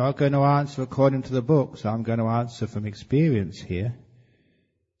 I'm not going to answer according to the books. I'm going to answer from experience here.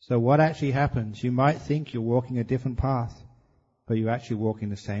 So what actually happens? You might think you're walking a different path, but you're actually walking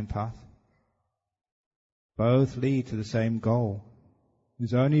the same path. Both lead to the same goal.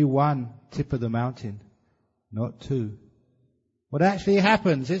 There's only one tip of the mountain, not two. What actually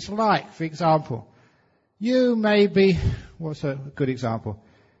happens? It's like, for example, you may be, what's a good example?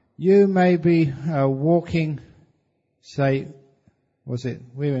 You may be walking, say,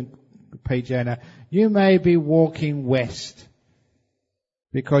 we're in page A now. You may be walking west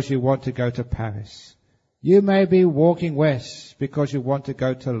because you want to go to Paris. You may be walking west because you want to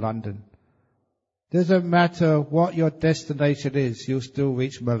go to London. Doesn't matter what your destination is, you'll still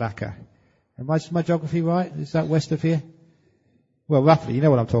reach Malacca. Am I my geography right? Is that west of here? Well, roughly, you know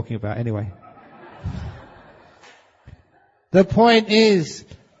what I'm talking about anyway. The point is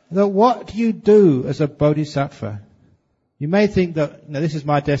that what do you do as a bodhisattva? You may think that, no, this is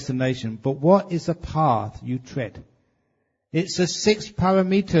my destination, but what is the path you tread? It's the 6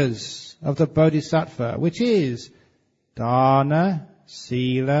 parameters of the bodhisattva, which is dana,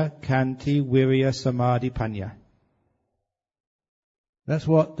 sila, kanti, virya, samadhi, panya. That's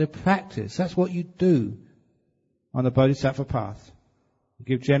what the practice, that's what you do on the bodhisattva path. You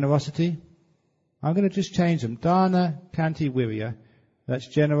give generosity. I'm going to just change them. Dana, kanti, virya. That's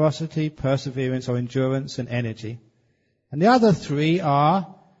generosity, perseverance or endurance and energy. And the other 3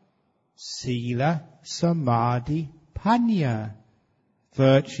 are sila, samadhi, panya.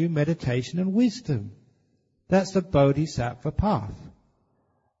 Virtue, meditation and wisdom. That's the bodhisattva path.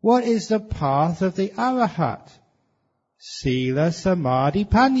 What is the path of the arahat? Sila, samadhi,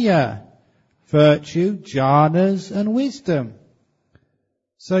 panya. Virtue, jhanas and wisdom.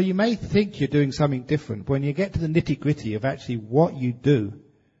 So you may think you're doing something different. When you get to the nitty-gritty of actually what you do,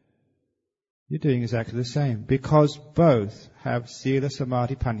 you're doing exactly the same. Because both have sila,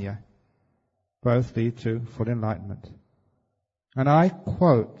 samadhi, panya. Both lead to full enlightenment. And I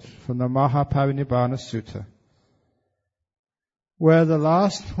quote from the Mahaparinibbana Sutta, where the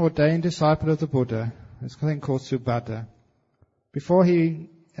last ordained disciple of the Buddha, there's something called Subhadda, before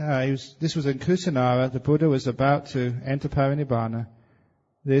this was in Kusinara, the Buddha was about to enter Parinibbana.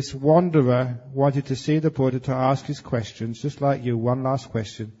 This wanderer wanted to see the Buddha to ask his questions, just like you, one last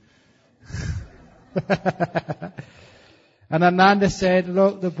question. And Ananda said,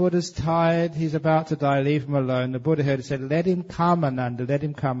 look, the Buddha's tired, he's about to die, leave him alone. The Buddha heard and said, let him come, Ananda, let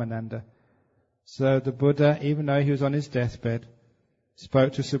him come, Ananda. So the Buddha, even though he was on his deathbed,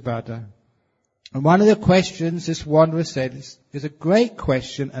 spoke to Subhadda. And one of the questions this wanderer said is a great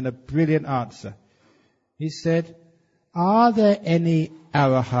question and a brilliant answer. He said, are there any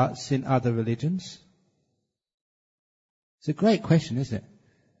arahats in other religions? It's a great question, isn't it?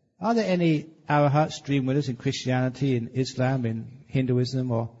 Are there any arahats, stream winners in Christianity, in Islam, in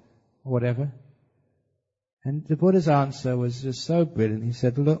Hinduism or whatever? And the Buddha's answer was just so brilliant. He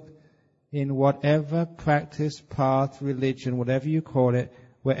said, look, in whatever practice, path, religion, whatever you call it,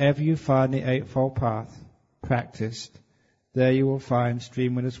 wherever you find the Eightfold Path practiced, there you will find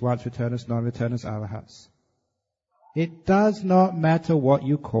stream winners, once returners, non-returners, arahats. It does not matter what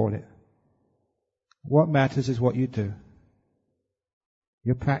you call it. What matters is what you do.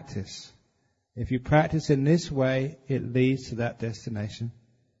 Your practice. If you practice in this way, it leads to that destination.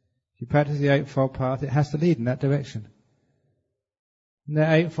 If you practice the Eightfold Path, it has to lead in that direction. And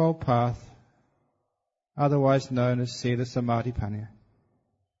the Eightfold Path, otherwise known as Sila, Samadhi, Panya.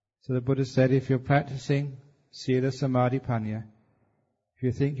 So the Buddha said, if you're practicing Sila, Samadhi, Panya, if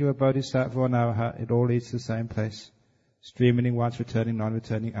you think you're a bodhisattva or an arahat, it all leads to the same place. Streaming, once returning,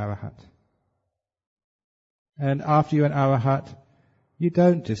 non-returning arahat. And after you're an arahat, you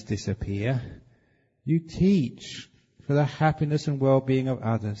don't just disappear. You teach for the happiness and well-being of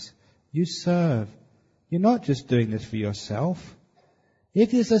others. You serve. You're not just doing this for yourself. If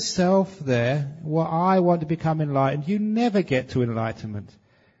there's a self there, well, I want to become enlightened, you never get to enlightenment.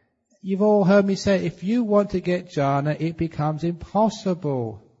 You've all heard me say, if you want to get jhana, it becomes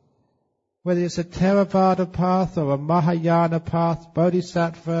impossible. Whether it's a Theravada path or a Mahayana path,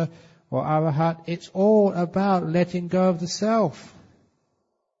 Bodhisattva or Arahat, it's all about letting go of the self.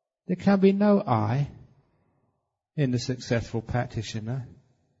 There can be no I in the successful practitioner.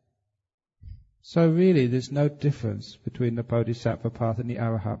 So really, there's no difference between the Bodhisattva path and the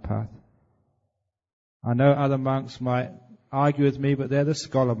Arahat path. I know other monks might argue with me, but they're the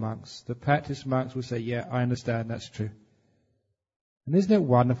scholar monks. The practice monks will say, yeah, I understand, that's true. And isn't it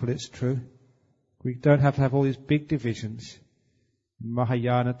wonderful it's true? We don't have to have all these big divisions.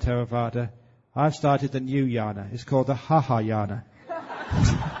 Mahayana, Theravada. I've started the new yana. It's called the Hahayana.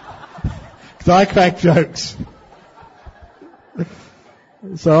 Because I crack jokes.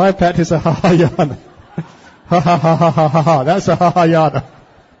 So I practice a Hahayana. Ha ha ha ha ha ha ha. That's a Hahayana.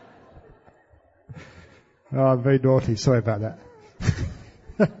 Oh, I'm very naughty. Sorry about that.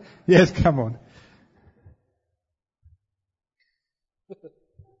 Yes, come on.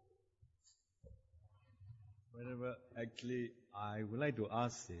 Whenever, actually, I would like to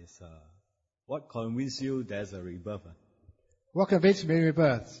ask is, what convinced you there's a rebirth? What convinced me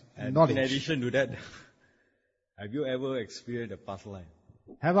rebirth? And Knowledge. in addition to that, have you ever experienced a past life?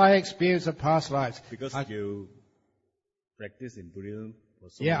 Have I experienced a past lives? Because you practice in Buddhism for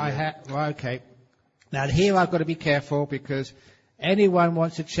so Yeah, long. I have. Well, okay. Now here I've got to be careful because anyone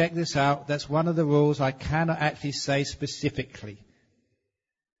wants to check this out. That's one of the rules I cannot actually say specifically.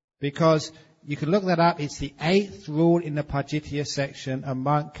 Because you can look that up. It's the 8th rule in the Pajitya section. A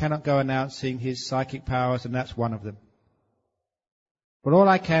monk cannot go announcing his psychic powers, and that's one of them. But all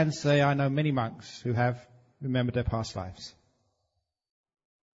I can say, I know many monks who have remembered their past lives.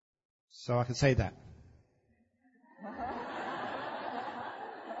 So I can say that.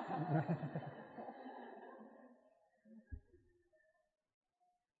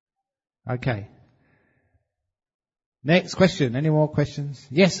 Okay. Next question. Any more questions?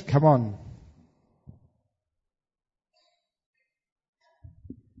 Yes, come on.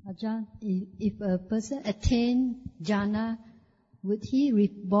 Ajahn, if a person attains jhana, would he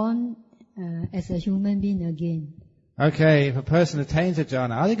reborn as a human being again? Okay, if a person attains a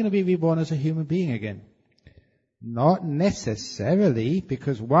jhana, are they going to be reborn as a human being again? Not necessarily,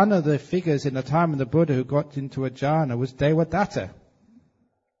 because one of the figures in the time of the Buddha who got into a jhana was Devadatta.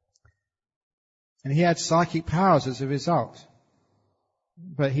 And he had psychic powers as a result.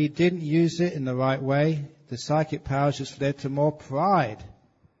 But he didn't use it in the right way. The psychic powers just led to more pride.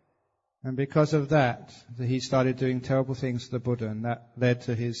 And because of that, he started doing terrible things to the Buddha, and that led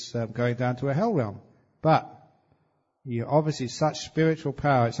to his going down to a hell realm. But obviously such spiritual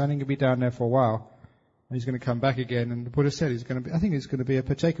power, it's only going to be down there for a while, and he's going to come back again. And the Buddha said he's going to be, I think he's going to be a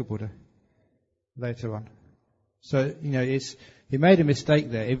Pacceka Buddha later on. So, he made a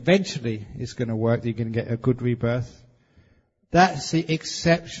mistake there. Eventually it's going to work, you're going to get a good rebirth. That's the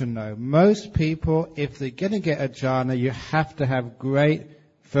exception though. Most people, if they're going to get a jhana, you have to have great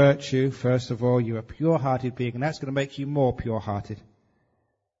virtue. First of all, you're a pure-hearted being, and that's going to make you more pure-hearted.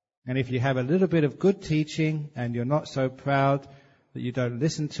 And if you have a little bit of good teaching, and you're not so proud that you don't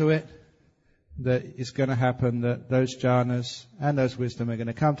listen to it, that it's going to happen that those jhanas and those wisdom are going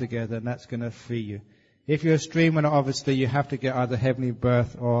to come together, and that's going to free you. If you're a streamer, obviously you have to get either heavenly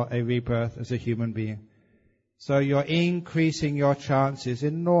birth or a rebirth as a human being. So you're increasing your chances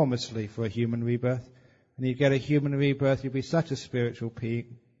enormously for a human rebirth. And you get a human rebirth, you'll be such a spiritual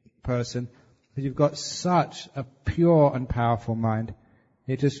person, because you've got such a pure and powerful mind.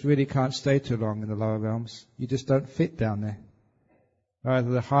 It just really can't stay too long in the lower realms. You just don't fit down there. Either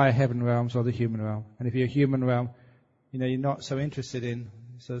the higher heaven realms or the human realm. And if you're a human realm, you're not so interested in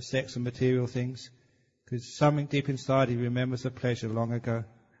sort of sex and material things, because something deep inside you remembers a pleasure long ago,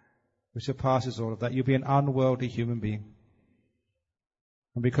 which surpasses all of that. You'll be an unworldly human being.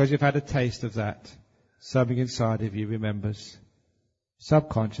 And because you've had a taste of that, something inside of you remembers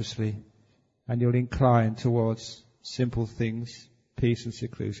subconsciously, and you'll incline towards simple things, peace and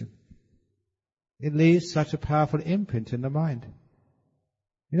seclusion. It leaves such a powerful imprint in the mind.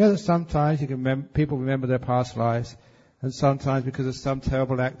 You know that sometimes people remember their past lives, and sometimes because of some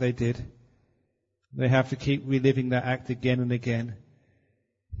terrible act they did, they have to keep reliving that act again and again.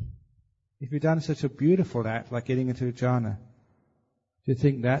 If you've done such a beautiful act like getting into a jhana, do you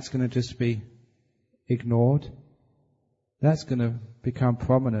think that's going to just be ignored? That's going to become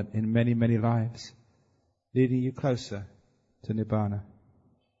prominent in many, many lives, leading you closer to Nibbana.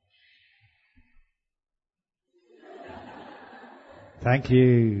 Thank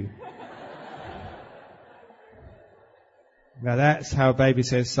you. Now that's how baby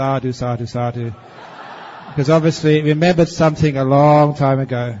says sadhu, sadhu, sadhu. Because obviously it remembered something a long time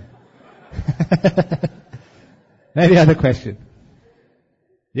ago. Any other question?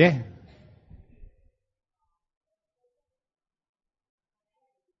 Yeah.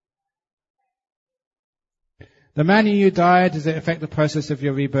 The manner you die, does it affect the process of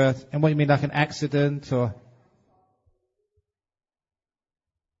your rebirth? And what you mean, like an accident or?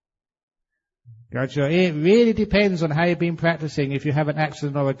 Gotcha. It really depends on how you've been practicing. If you have an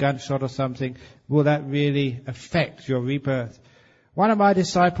accident or a gunshot or something, will that really affect your rebirth? One of my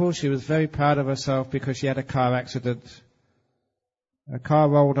disciples, she was very proud of herself because she had a car accident. A car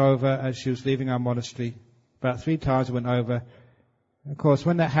rolled over as she was leaving our monastery. About 3 times it went over. Of course,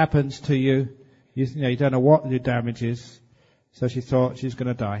 when that happens to you, you don't know what the damage is. So she thought she's going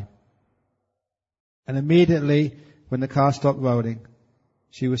to die. And immediately, when the car stopped rolling,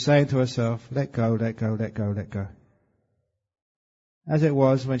 she was saying to herself, let go, let go, let go, let go. As it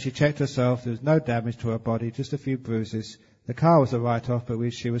was, when she checked herself, there was no damage to her body, just a few bruises. The car was a write-off, but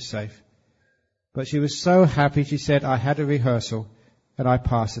she was safe. But she was so happy, she said, I had a rehearsal, and I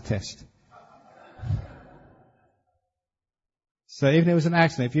passed the test. So even if it was an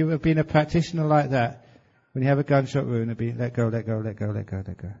accident, if you have been a practitioner like that, when you have a gunshot wound, it'll be let go, let go, let go, let go,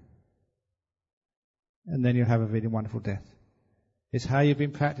 let go. And then you'll have a really wonderful death. It's how you've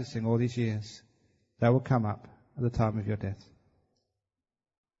been practicing all these years. That will come up at the time of your death.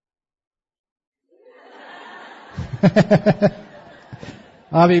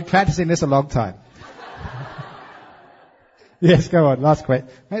 I've been practicing this a long time. Yes, go on. Last question.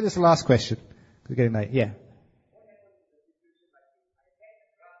 Make this the last question. We're getting late. Yeah.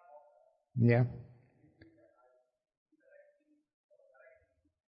 Yeah.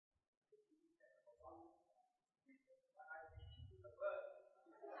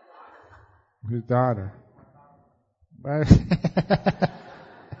 Dana.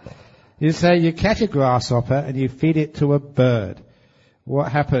 You say you catch a grasshopper and you feed it to a bird.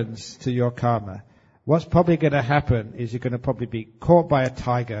 What happens to your karma? What's probably going to happen is you're going to probably be caught by a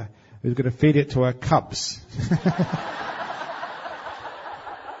tiger who's going to feed it to her cubs.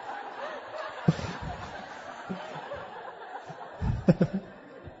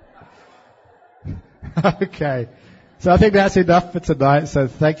 Okay. So I think that's enough for tonight. So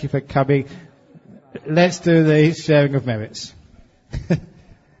thank you for coming. Let's do the sharing of merits.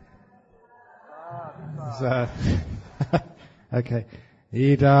 Okay.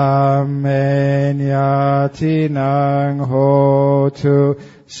 Idam enyatinang hotu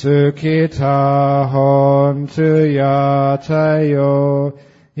sukhita hontu yatayo.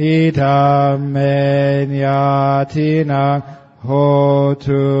 Idam enyatinang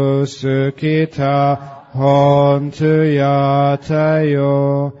hotu sukhita hontu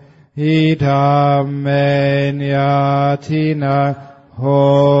yatayo. Idam enyatinang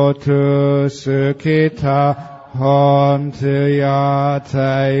hotu sukhita hontu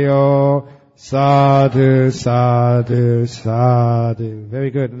yatayo. Sadhu, sadhu, sadhu. Very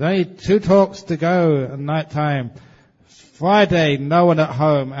good. There's only 2 talks to go at night time. Friday, no one at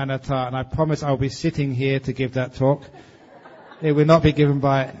home, Anatta, and I promise I'll be sitting here to give that talk. It will not be given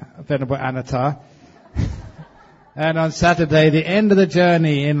by Venerable Anatta. And on Saturday, the end of the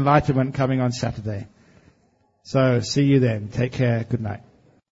journey, enlightenment coming on Saturday. So see you then. Take care. Good night.